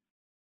and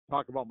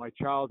talk about my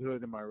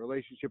childhood and my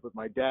relationship with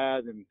my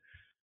dad, and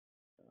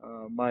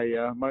my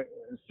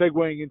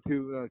segueing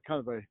into kind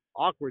of a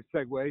awkward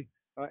segue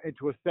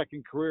into a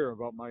second career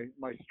about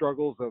my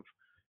struggles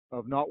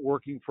of not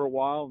working for a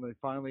while and then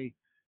finally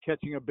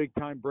catching a big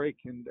time break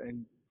and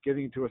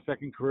getting into a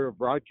second career of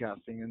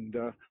broadcasting, and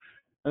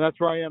that's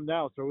where I am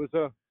now. So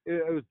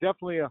it was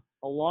definitely a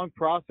long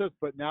process,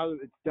 but now that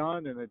it's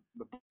done and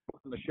the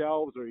books on the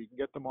shelves or you can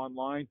get them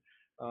online,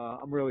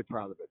 I'm really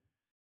proud of it.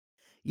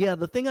 Yeah,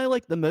 the thing I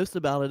liked the most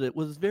about it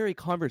was very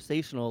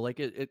conversational. Like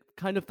it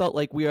kind of felt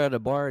like we were at a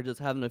bar just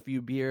having a few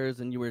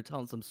beers and you were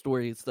telling some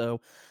stories. So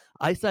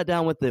I sat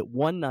down with it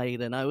one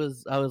night and I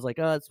was like,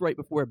 oh, it's right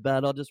before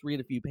bed. I'll just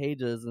read a few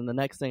pages. And the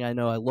next thing I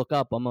know, I look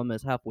up, I'm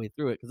almost halfway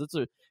through it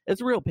because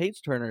it's a real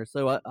page turner.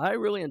 So I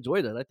really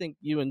enjoyed it. I think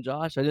you and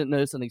Josh, I didn't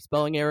notice any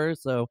spelling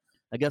errors. So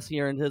I guess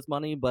he earned his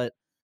money, but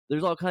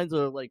there's all kinds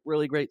of like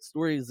really great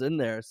stories in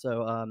there.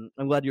 So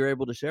I'm glad you were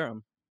able to share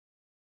them.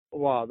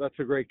 Wow, that's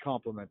a great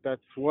compliment.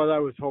 That's what I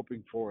was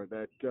hoping for,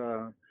 that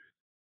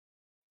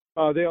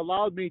they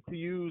allowed me to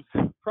use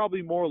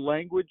probably more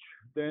language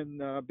than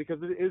because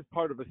it is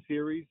part of a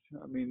series.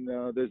 I mean,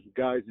 there's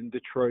guys in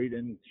Detroit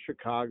and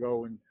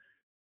Chicago and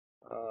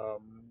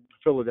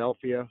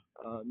Philadelphia,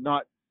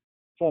 not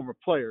former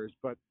players,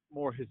 but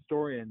more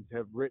historians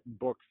have written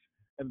books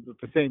and with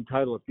the same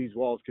title, If These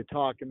Walls Could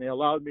Talk. And they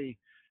allowed me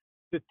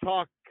to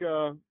talk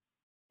to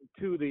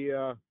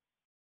the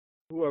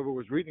whoever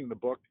was reading the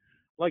book,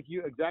 like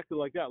you, exactly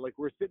like that. Like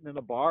we're sitting in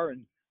a bar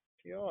and,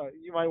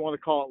 you might want to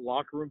call it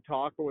locker room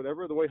talk or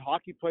whatever, the way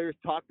hockey players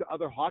talk to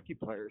other hockey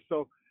players.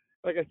 So,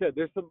 like I said,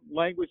 there's some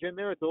language in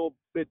there. It's a little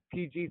bit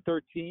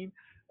PG-13,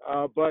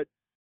 But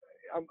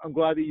I'm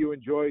glad that you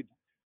enjoyed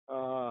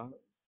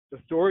the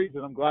stories,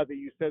 and I'm glad that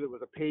you said it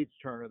was a page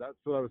turner. That's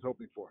what I was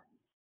hoping for.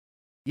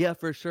 Yeah,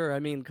 for sure. I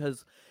mean,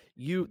 because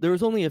there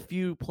was only a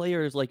few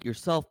players like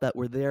yourself that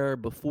were there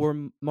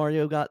before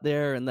Mario got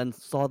there, and then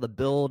saw the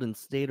build and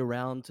stayed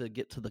around to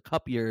get to the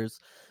Cup years.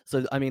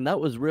 So, I mean, that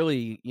was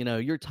really,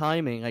 your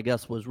timing, I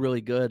guess, was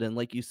really good. And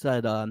like you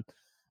said,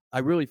 I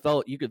really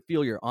felt you could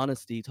feel your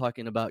honesty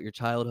talking about your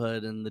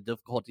childhood and the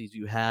difficulties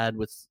you had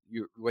with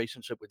your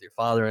relationship with your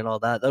father and all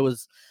that. That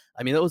was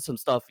some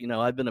stuff.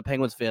 I've been a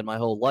Penguins fan my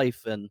whole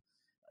life, and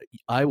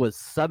I was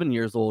 7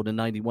 years old in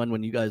 '91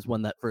 when you guys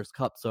won that first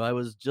cup, so I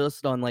was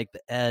just on, like,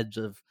 the edge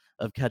of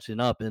catching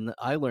up, and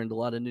I learned a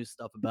lot of new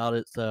stuff about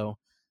it, so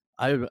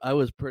I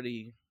was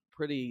pretty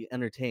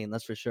entertained,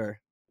 that's for sure.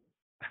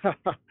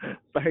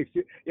 Thanks.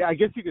 Yeah, I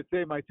guess you could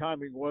say my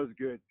timing was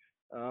good.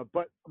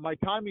 But my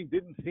timing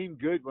didn't seem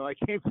good when I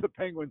came to the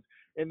Penguins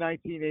in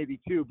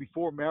 1982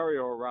 before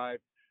Mario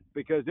arrived,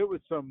 because it was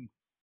some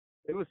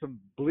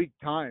bleak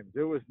times.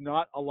 There was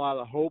not a lot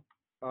of hope.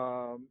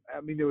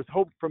 There was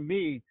hope for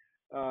me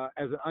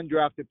as an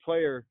undrafted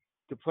player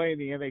to play in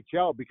the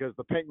NHL because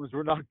the Penguins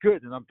were not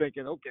good, and I'm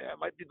thinking, okay, I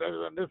might be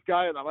better than this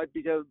guy, and I might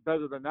be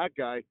better than that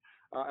guy,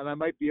 and I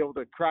might be able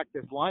to crack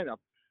this lineup.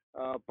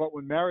 But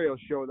when Mario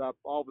showed up,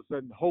 all of a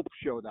sudden hope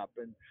showed up,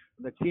 and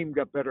the team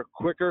got better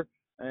quicker.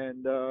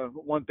 And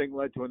one thing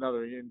led to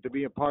another. And to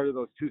be a part of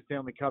those two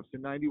Stanley Cups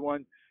in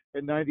 '91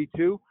 and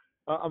 '92,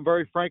 I'm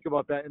very frank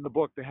about that in the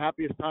book. The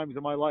happiest times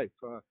of my life.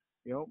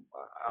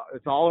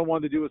 It's all I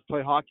wanted to do was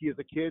play hockey as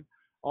a kid.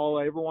 All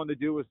I ever wanted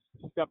to do was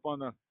step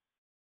on a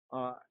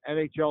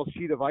NHL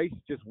sheet of ice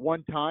just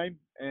one time,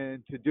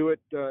 and to do it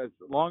as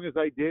long as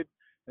I did,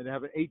 and to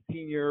have an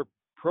 18-year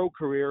pro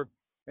career,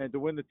 and to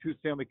win the two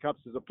Stanley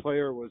Cups as a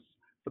player was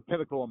the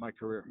pinnacle of my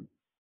career.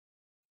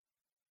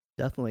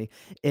 Definitely.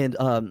 And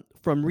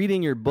from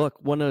reading your book,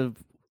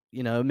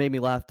 it made me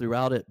laugh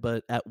throughout it,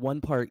 but at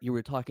one part you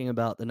were talking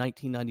about the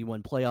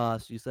 1991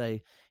 playoffs. You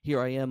say, here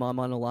I am, I'm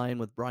on a line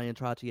with Brian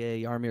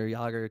Trottier, Jaromir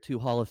Jagr, two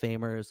Hall of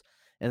Famers.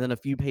 And then a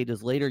few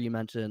pages later, you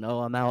mentioned,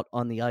 I'm out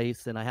on the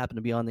ice, and I happen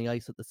to be on the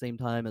ice at the same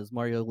time as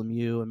Mario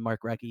Lemieux and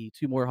Mark Recchi,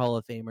 two more Hall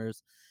of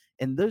Famers.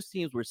 And those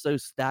teams were so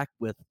stacked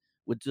with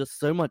just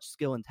so much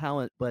skill and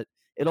talent, but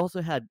it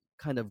also had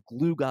kind of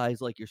glue guys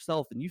like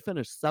yourself, and you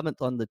finished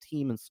 7th on the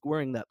team in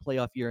scoring that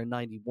playoff year in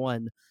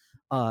 '91.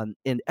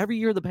 And every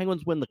year the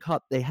Penguins win the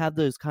Cup, they have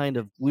those kind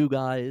of glue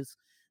guys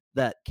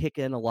that kick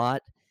in a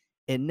lot.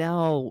 And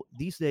now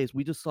these days,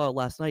 we just saw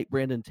last night,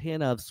 Brandon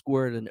Tanev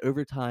scored an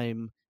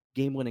overtime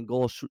game-winning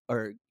goal,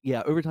 shorthanded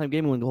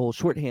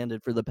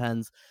for the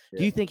Pens. Yeah.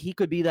 Do you think he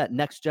could be that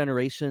next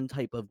generation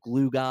type of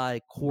glue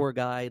guy, core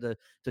guy to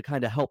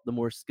kind of help the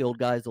more skilled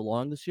guys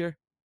along this year?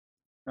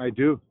 I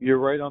do. You're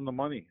right on the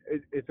money.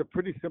 It's a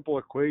pretty simple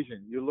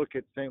equation. You look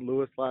at St.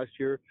 Louis last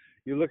year.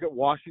 You look at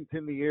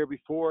Washington the year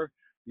before.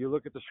 You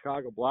look at the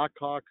Chicago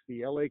Blackhawks,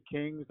 the LA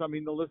Kings. I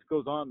mean, the list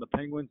goes on. The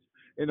Penguins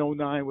in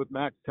 '09 with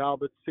Max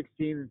Talbot,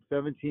 16 and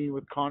 17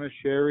 with Connor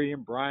Sherry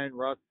and Brian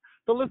Rust.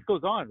 The list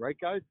goes on, right,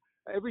 guys?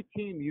 Every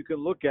team you can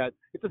look at,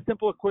 it's a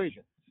simple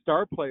equation.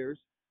 Star players,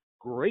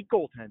 great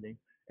goaltending,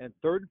 and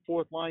third and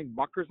fourth line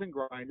muckers and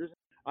grinders.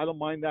 I don't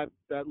mind that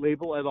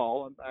label at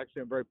all.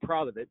 I'm very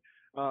proud of it.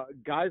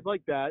 Guys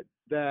like that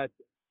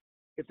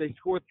if they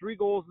score 3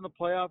 goals in the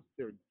playoffs,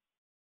 they're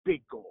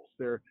big goals.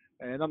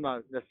 And I'm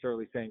not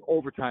necessarily saying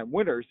overtime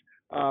winners,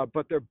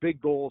 but they're big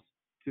goals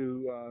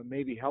to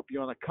maybe help you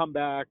on a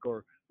comeback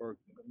or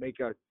make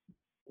a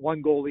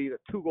 1-goal lead, a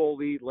 2-goal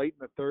lead late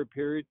in the third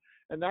period.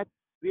 And that's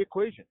the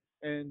equation.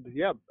 And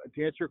yeah,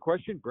 to answer your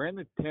question,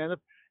 Brandon Tanev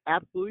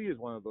absolutely is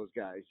one of those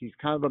guys. He's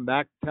kind of a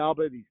Max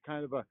Talbot. He's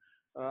kind of a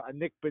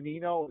Nick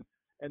Bonino.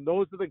 And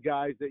those are the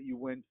guys that you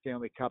win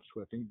Stanley Cups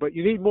with. But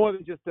you need more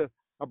than just a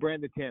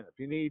Brandon Tanev.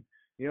 You need,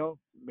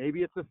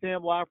 maybe it's a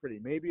Sam Lafferty.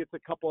 Maybe it's a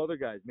couple other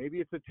guys. Maybe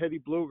it's a Teddy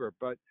Bluger.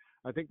 But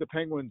I think the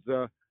Penguins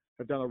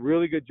have done a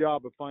really good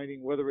job of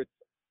finding, whether it's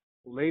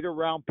later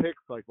round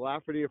picks like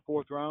Lafferty, a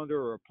 4th rounder,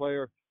 or a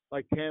player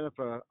like Tanev,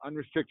 an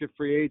unrestricted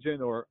free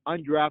agent, or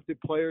undrafted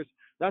players.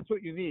 That's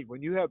what you need.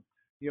 When you have,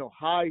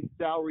 high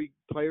salary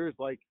players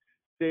like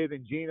Sid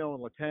and Gino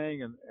and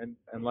Letang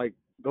and like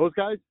those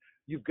guys,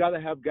 you've got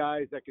to have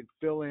guys that can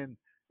fill in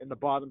the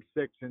bottom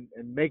 6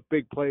 and make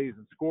big plays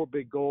and score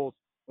big goals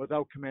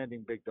without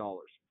commanding big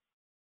dollars.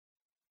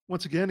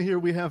 Once again, here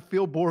we have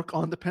Phil Bourque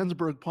on the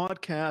Pennsburg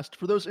podcast.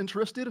 For those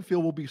interested,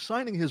 Phil will be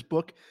signing his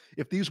book,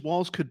 If These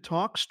Walls Could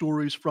Talk,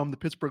 Stories from the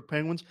Pittsburgh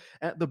Penguins,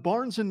 at the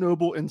Barnes &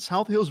 Noble in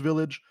South Hills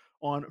Village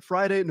on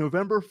Friday,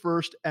 November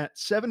 1st at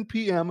 7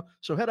 p.m.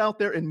 So head out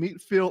there and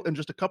meet Phil in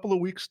just a couple of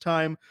weeks'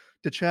 time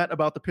to chat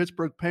about the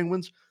Pittsburgh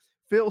Penguins.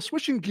 Phil,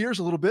 switching gears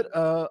a little bit,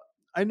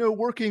 I know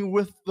working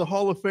with the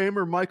Hall of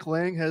Famer Mike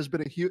Lange has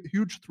been a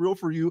huge thrill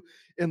for you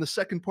in the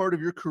second part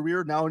of your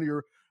career. Now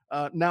you're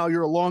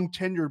a long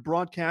tenured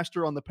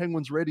broadcaster on the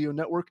Penguins radio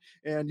network,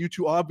 and you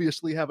two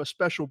obviously have a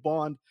special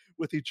bond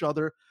with each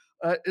other.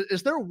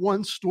 Is there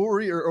one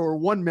story or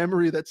one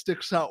memory that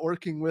sticks out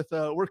working with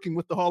the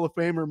Hall of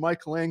Famer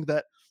Mike Lange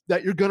that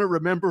you're going to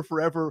remember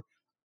forever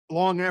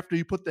long after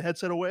you put the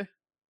headset away?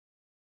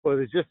 Well,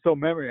 there's just so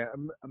many.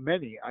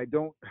 I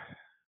don't.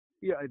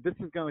 Yeah, this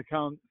is going to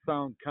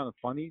sound kind of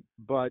funny,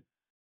 but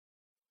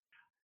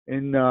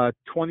in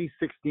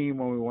 2016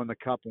 when we won the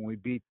Cup and we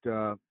beat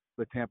the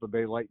Tampa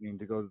Bay Lightning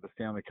to go to the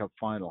Stanley Cup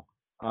Final,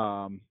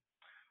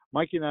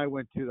 Mikey and I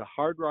went to the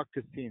Hard Rock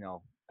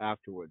Casino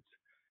afterwards,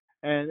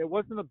 and it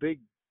wasn't a big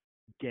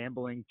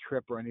gambling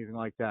trip or anything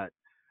like that.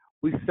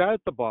 We sat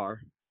at the bar,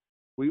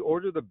 we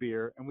ordered a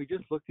beer, and we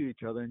just looked at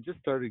each other and just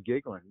started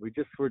giggling. We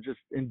just were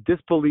just in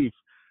disbelief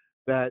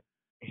that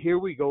here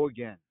we go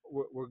again.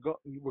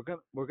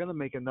 We're gonna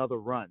make another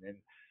run. And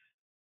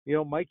you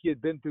know, Mikey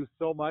had been through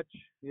so much.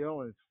 You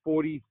know, in his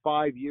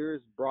 45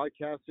 years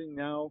broadcasting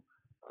now,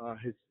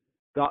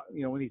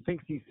 when he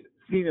thinks he's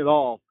seen it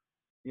all,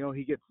 you know,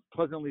 he gets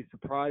pleasantly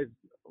surprised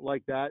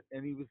like that,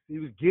 and he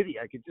was giddy.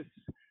 I could just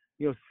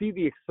see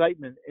the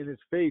excitement in his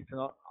face,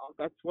 and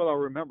that's what I'll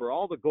remember.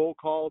 All the goal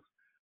calls,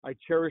 I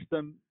cherish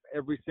them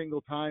every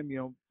single time. You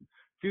know, a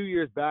few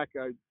years back,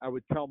 I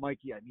would tell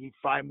Mikey, I need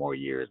 5 more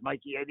years.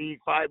 Mikey, I need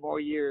 5 more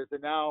years.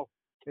 And now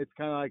it's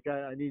kind of like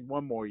I need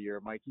 1 more year,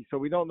 Mikey. So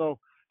we don't know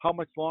how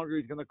much longer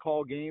he's going to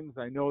call games.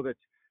 I know that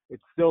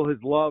it's still his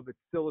love. It's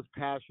still his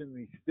passion.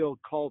 He still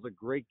calls a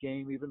great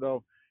game, even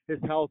though his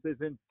health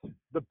isn't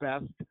the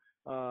best.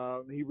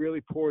 He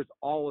really pours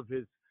all of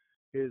his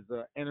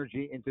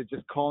energy into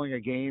just calling a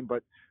game.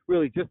 But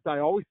really, I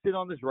always sit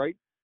on his right.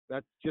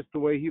 That's just the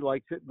way he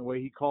likes it and the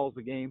way he calls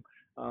the game.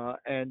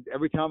 And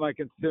every time I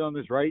can sit on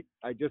his right,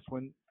 I just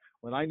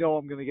when I know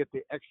I'm going to get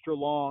the extra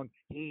long,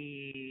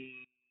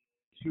 he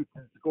shoots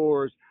and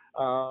scores.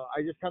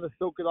 I just kind of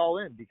soak it all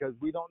in because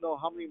we don't know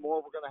how many more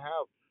we're going to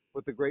have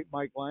with the great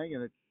Mike Lange,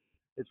 and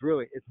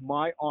it's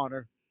my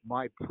honor,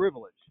 my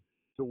privilege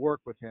to work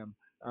with him.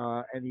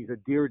 And he's a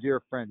dear,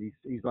 dear friend.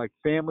 He's like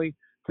family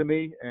to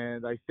me,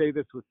 and I say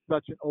this with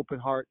such an open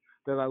heart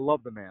that I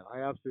love the man.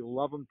 I absolutely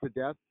love him to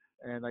death,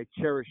 and I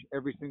cherish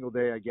every single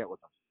day I get with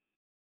him.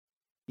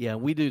 Yeah,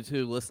 we do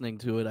too, listening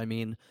to it. I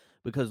mean,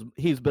 because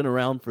he's been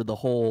around for the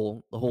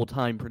whole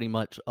time pretty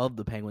much of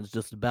the Penguins,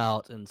 just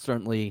about, and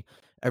certainly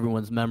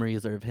everyone's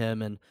memories are of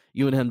him, and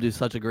you and him do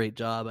such a great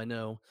job. I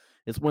know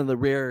it's one of the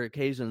rare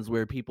occasions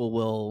where people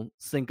will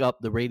sync up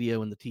the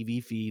radio and the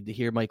TV feed to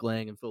hear Mike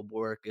Lange and Phil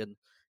Bourque and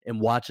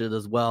watch it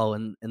as well,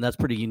 and that's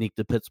pretty unique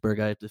to Pittsburgh,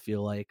 I have to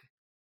feel like.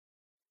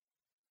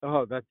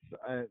 Oh,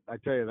 I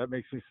tell you, that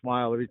makes me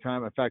smile every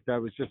time. In fact, I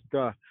was just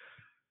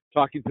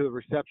talking to the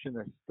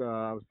receptionist.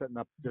 I was setting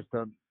up just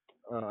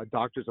a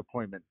doctor's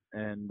appointment,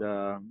 and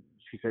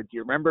she said, "Do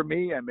you remember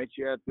me? I met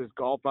you at this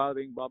golf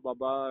outing, blah blah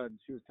blah." And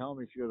she was telling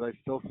me, she goes, "I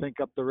still sync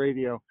up the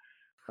radio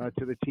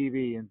to the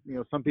TV." And you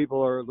know, some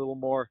people are a little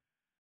more,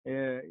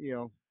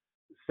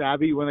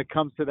 savvy when it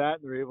comes to that,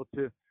 and they're able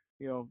to,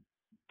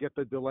 get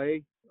the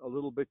delay a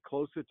little bit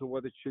closer to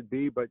what it should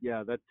be. But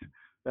yeah,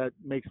 that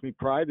makes me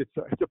pride.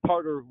 It's a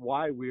part of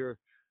why we're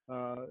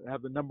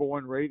have the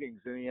 #1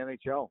 ratings in the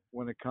NHL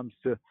when it comes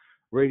to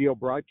radio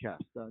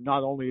broadcast.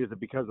 Not only is it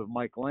because of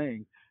Mike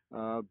Lange,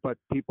 but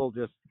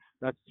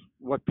that's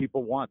what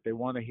people want. They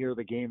want to hear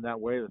the game that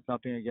way. That's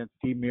nothing against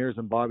Steve Mears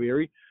and Bob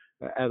Erie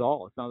at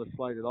all. It's not a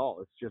slight at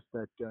all. It's just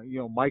that,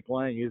 Mike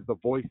Lange is the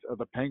voice of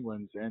the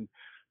Penguins, and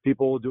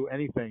people will do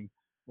anything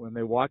when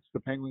they watch the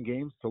Penguin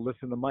games to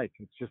listen to Mike.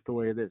 It's just the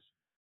way it is.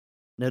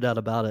 No doubt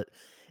about it.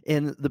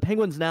 And the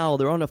Penguins now,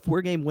 they're on a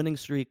 4-game winning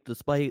streak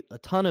despite a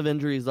ton of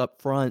injuries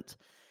up front.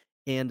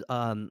 And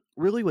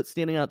really what's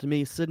standing out to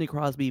me, Sidney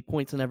Crosby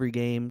points in every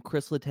game.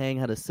 Chris Letang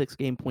had a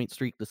 6-game point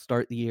streak to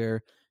start the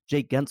year.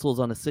 Jake Gensel's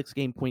on a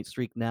 6-game point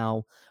streak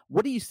now.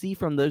 What do you see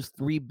from those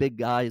 3 big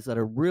guys that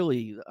are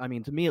really, I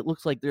mean, to me, it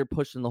looks like they're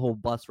pushing the whole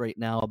bus right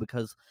now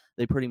because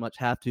they pretty much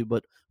have to.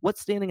 But what's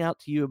standing out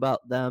to you about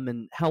them,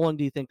 and how long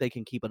do you think they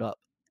can keep it up?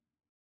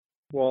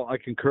 Well, I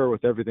concur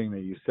with everything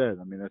that you said.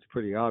 I mean, that's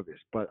pretty obvious.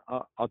 But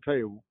I'll tell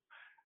you,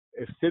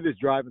 if Sid is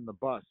driving the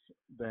bus,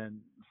 then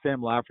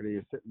Sam Lafferty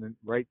is sitting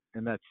right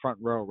in that front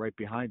row, right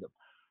behind him,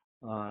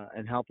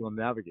 and helping him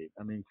navigate.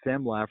 I mean,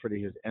 Sam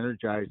Lafferty has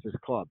energized his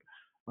club,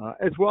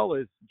 as well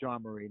as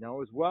John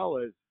Marino, as well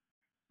as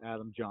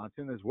Adam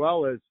Johnson, as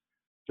well as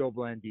Joe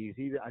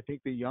Blandisi. I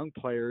think the young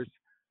players,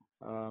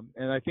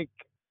 and I think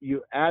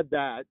you add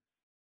that,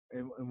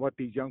 and what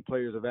these young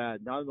players have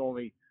added, not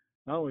only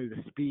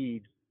the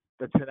speed,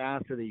 the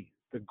tenacity,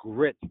 the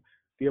grit,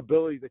 the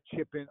ability to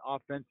chip in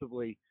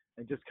offensively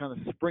and just kind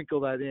of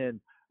sprinkle that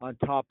in on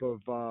top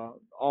of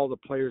all the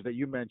players that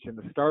you mentioned,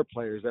 the star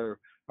players that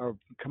are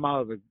come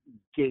out of the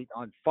gate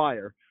on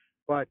fire.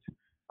 But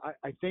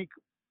I think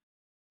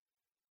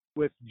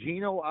with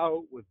Gino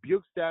out, with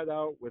Bjugstad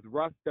out, with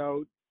Rust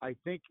out, I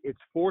think it's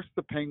forced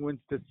the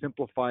Penguins to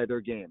simplify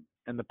their game.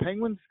 And the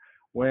Penguins,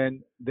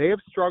 when they have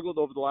struggled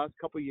over the last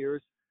couple of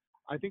years,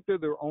 I think they're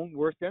their own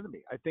worst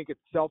enemy. I think it's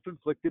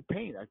self-inflicted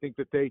pain. I think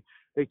that they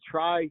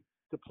try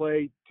to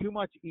play too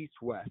much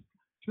east-west,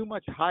 too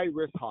much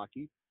high-risk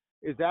hockey.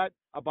 Is that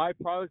a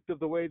byproduct of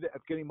the way that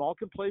Evgeny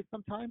Malkin plays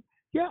sometimes?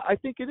 Yeah, I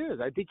think it is.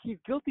 I think he's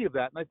guilty of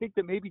that. And I think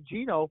that maybe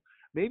Gino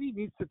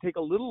needs to take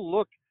a little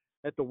look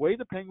at the way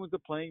the Penguins are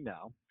playing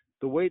now,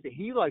 the way that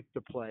he likes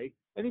to play,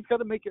 and he's got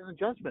to make an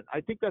adjustment.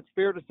 I think that's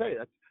fair to say.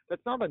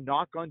 That's not a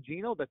knock on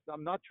Gino.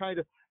 I'm not trying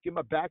to give him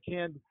a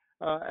backhand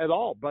at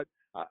all, but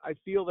I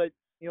feel that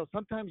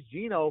sometimes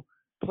Gino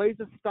plays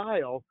a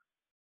style,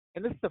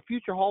 and this is the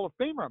future Hall of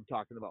Famer I'm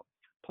talking about,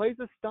 plays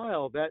a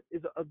style that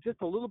is just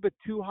a little bit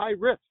too high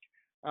risk.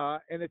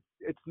 And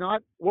it's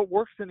not what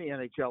works in the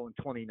NHL in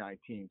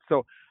 2019.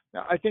 So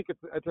I think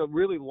it's a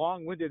really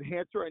long-winded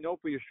answer, I know,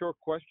 for your short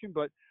question,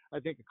 but I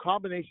think a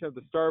combination of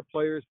the star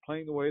players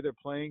playing the way they're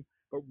playing,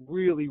 but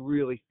really,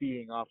 really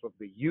feeding off of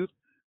the youth,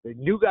 the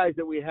new guys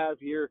that we have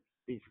here,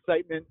 the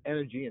excitement,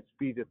 energy, and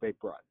speed that they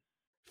brought.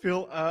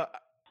 Phil,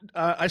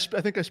 I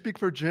think I speak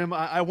for Jim.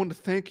 I want to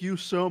thank you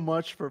so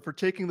much for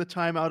taking the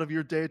time out of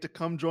your day to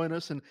come join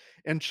us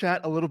and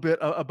chat a little bit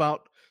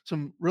about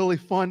some really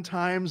fun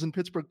times in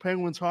Pittsburgh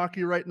Penguins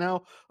hockey right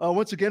now.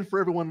 Once again, for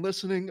everyone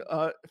listening,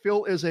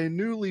 Phil is a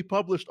newly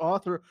published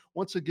author.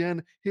 Once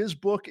again, his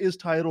book is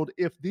titled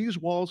If These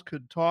Walls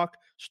Could Talk,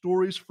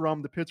 Stories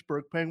from the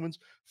Pittsburgh Penguins.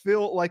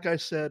 Phil, like I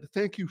said,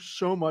 thank you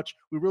so much.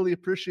 We really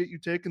appreciate you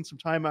taking some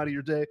time out of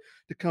your day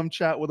to come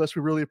chat with us.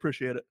 We really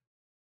appreciate it.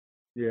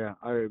 Yeah,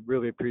 I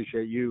really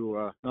appreciate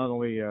you not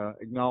only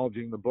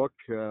acknowledging the book,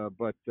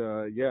 but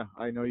yeah,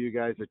 I know you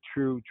guys are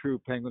true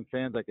Penguin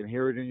fans. I can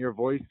hear it in your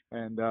voice,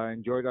 and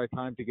enjoyed our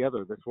time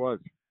together. This was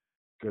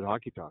good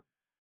hockey talk.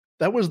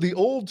 That was the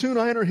old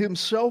Two-Niner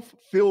himself,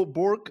 Phil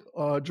Bourque,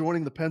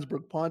 joining the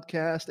Pennsburg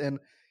podcast.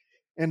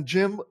 And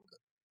Jim,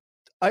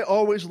 I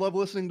always love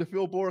listening to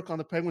Phil Bourque on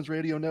the Penguins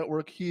Radio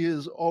Network. He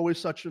is always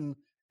such an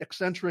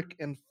eccentric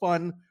and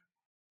fun,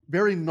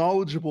 very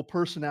knowledgeable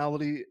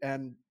personality,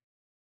 and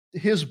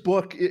his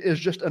book is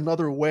just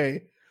another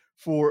way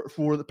for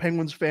the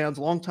Penguins fans,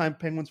 longtime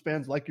Penguins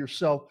fans like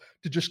yourself,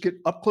 to just get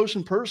up close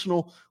and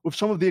personal with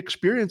some of the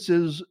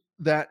experiences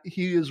that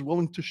he is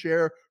willing to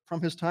share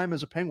from his time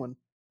as a Penguin.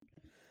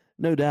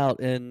 No doubt,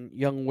 and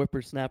young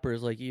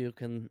whippersnappers like you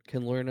can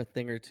learn a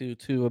thing or two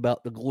too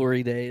about the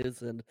glory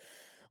days. And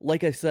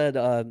like I said,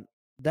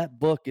 that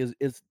book is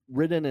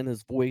written in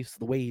his voice,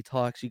 the way he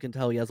talks. You can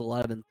tell he has a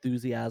lot of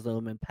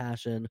enthusiasm and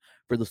passion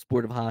for the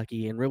sport of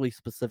hockey, and really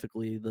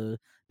specifically the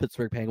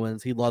Pittsburgh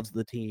Penguins. He loves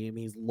the team.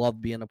 He's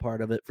loved being a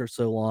part of it for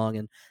so long,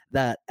 and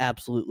that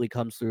absolutely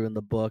comes through in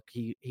the book.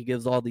 He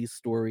gives all these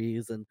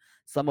stories, and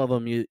some of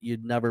them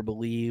you'd never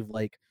believe.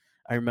 Like,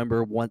 I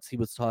remember once he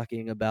was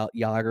talking about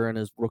Jagr in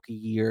his rookie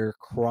year,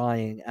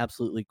 crying,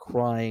 absolutely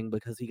crying,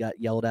 because he got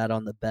yelled at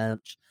on the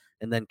bench.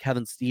 And then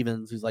Kevin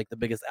Stevens, who's like the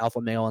biggest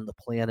alpha male on the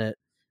planet,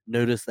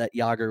 noticed that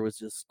Jagr was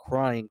just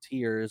crying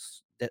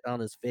tears on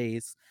his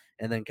face.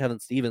 And then Kevin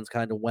Stevens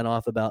kind of went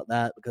off about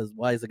that, because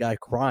why is the guy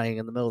crying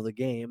in the middle of the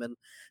game? And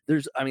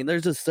there's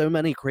just so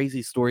many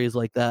crazy stories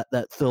like that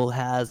Phil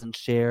has and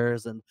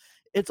shares. And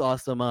it's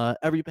awesome.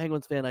 Every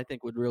Penguins fan, I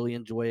think, would really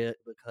enjoy it,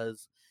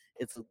 because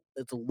it's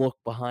a look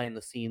behind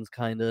the scenes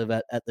kind of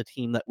at the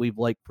team that we've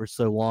liked for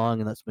so long,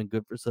 and that's been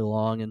good for so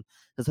long, and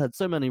has had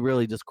so many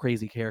really just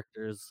crazy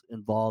characters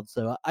involved.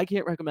 So I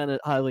can't recommend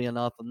it highly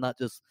enough. I'm not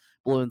just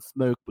blowing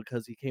smoke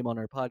because he came on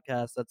our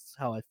podcast. That's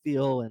how I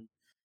feel, and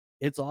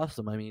it's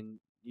awesome. I mean,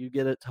 you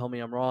get it. Tell me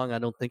I'm wrong. I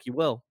don't think you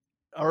will.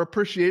 Our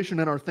appreciation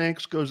and our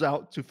thanks goes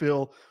out to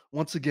Phil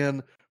once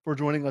again for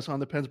joining us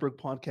on the Pennsburg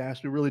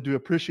podcast. We really do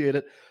appreciate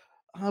it.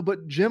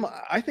 But Jim,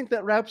 I think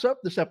that wraps up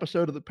this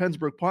episode of the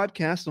Pennsburg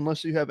podcast,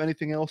 unless you have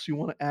anything else you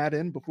want to add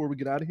in before we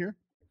get out of here.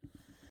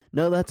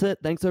 No, that's it.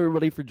 Thanks,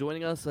 everybody, for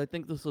joining us. I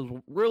think this was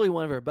really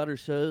one of our better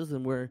shows,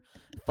 and we're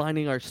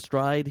finding our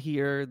stride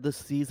here this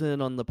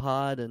season on the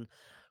pod, and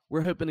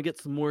we're hoping to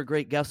get some more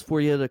great guests for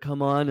you to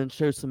come on and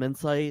share some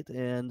insight,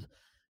 and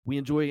we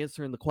enjoy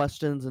answering the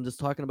questions and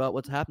just talking about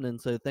what's happening.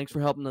 So thanks for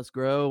helping us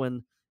grow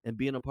and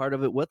being a part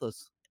of it with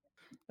us.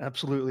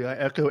 Absolutely. I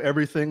echo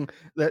everything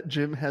that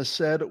Jim has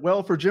said.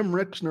 Well, for Jim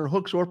Rixner,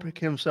 Hooks Orpik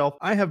himself,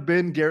 I have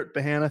been Garrett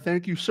Bahana.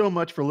 Thank you so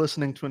much for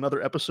listening to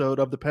another episode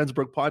of the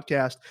Pennsburg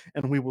podcast,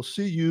 and we will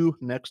see you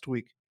next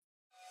week.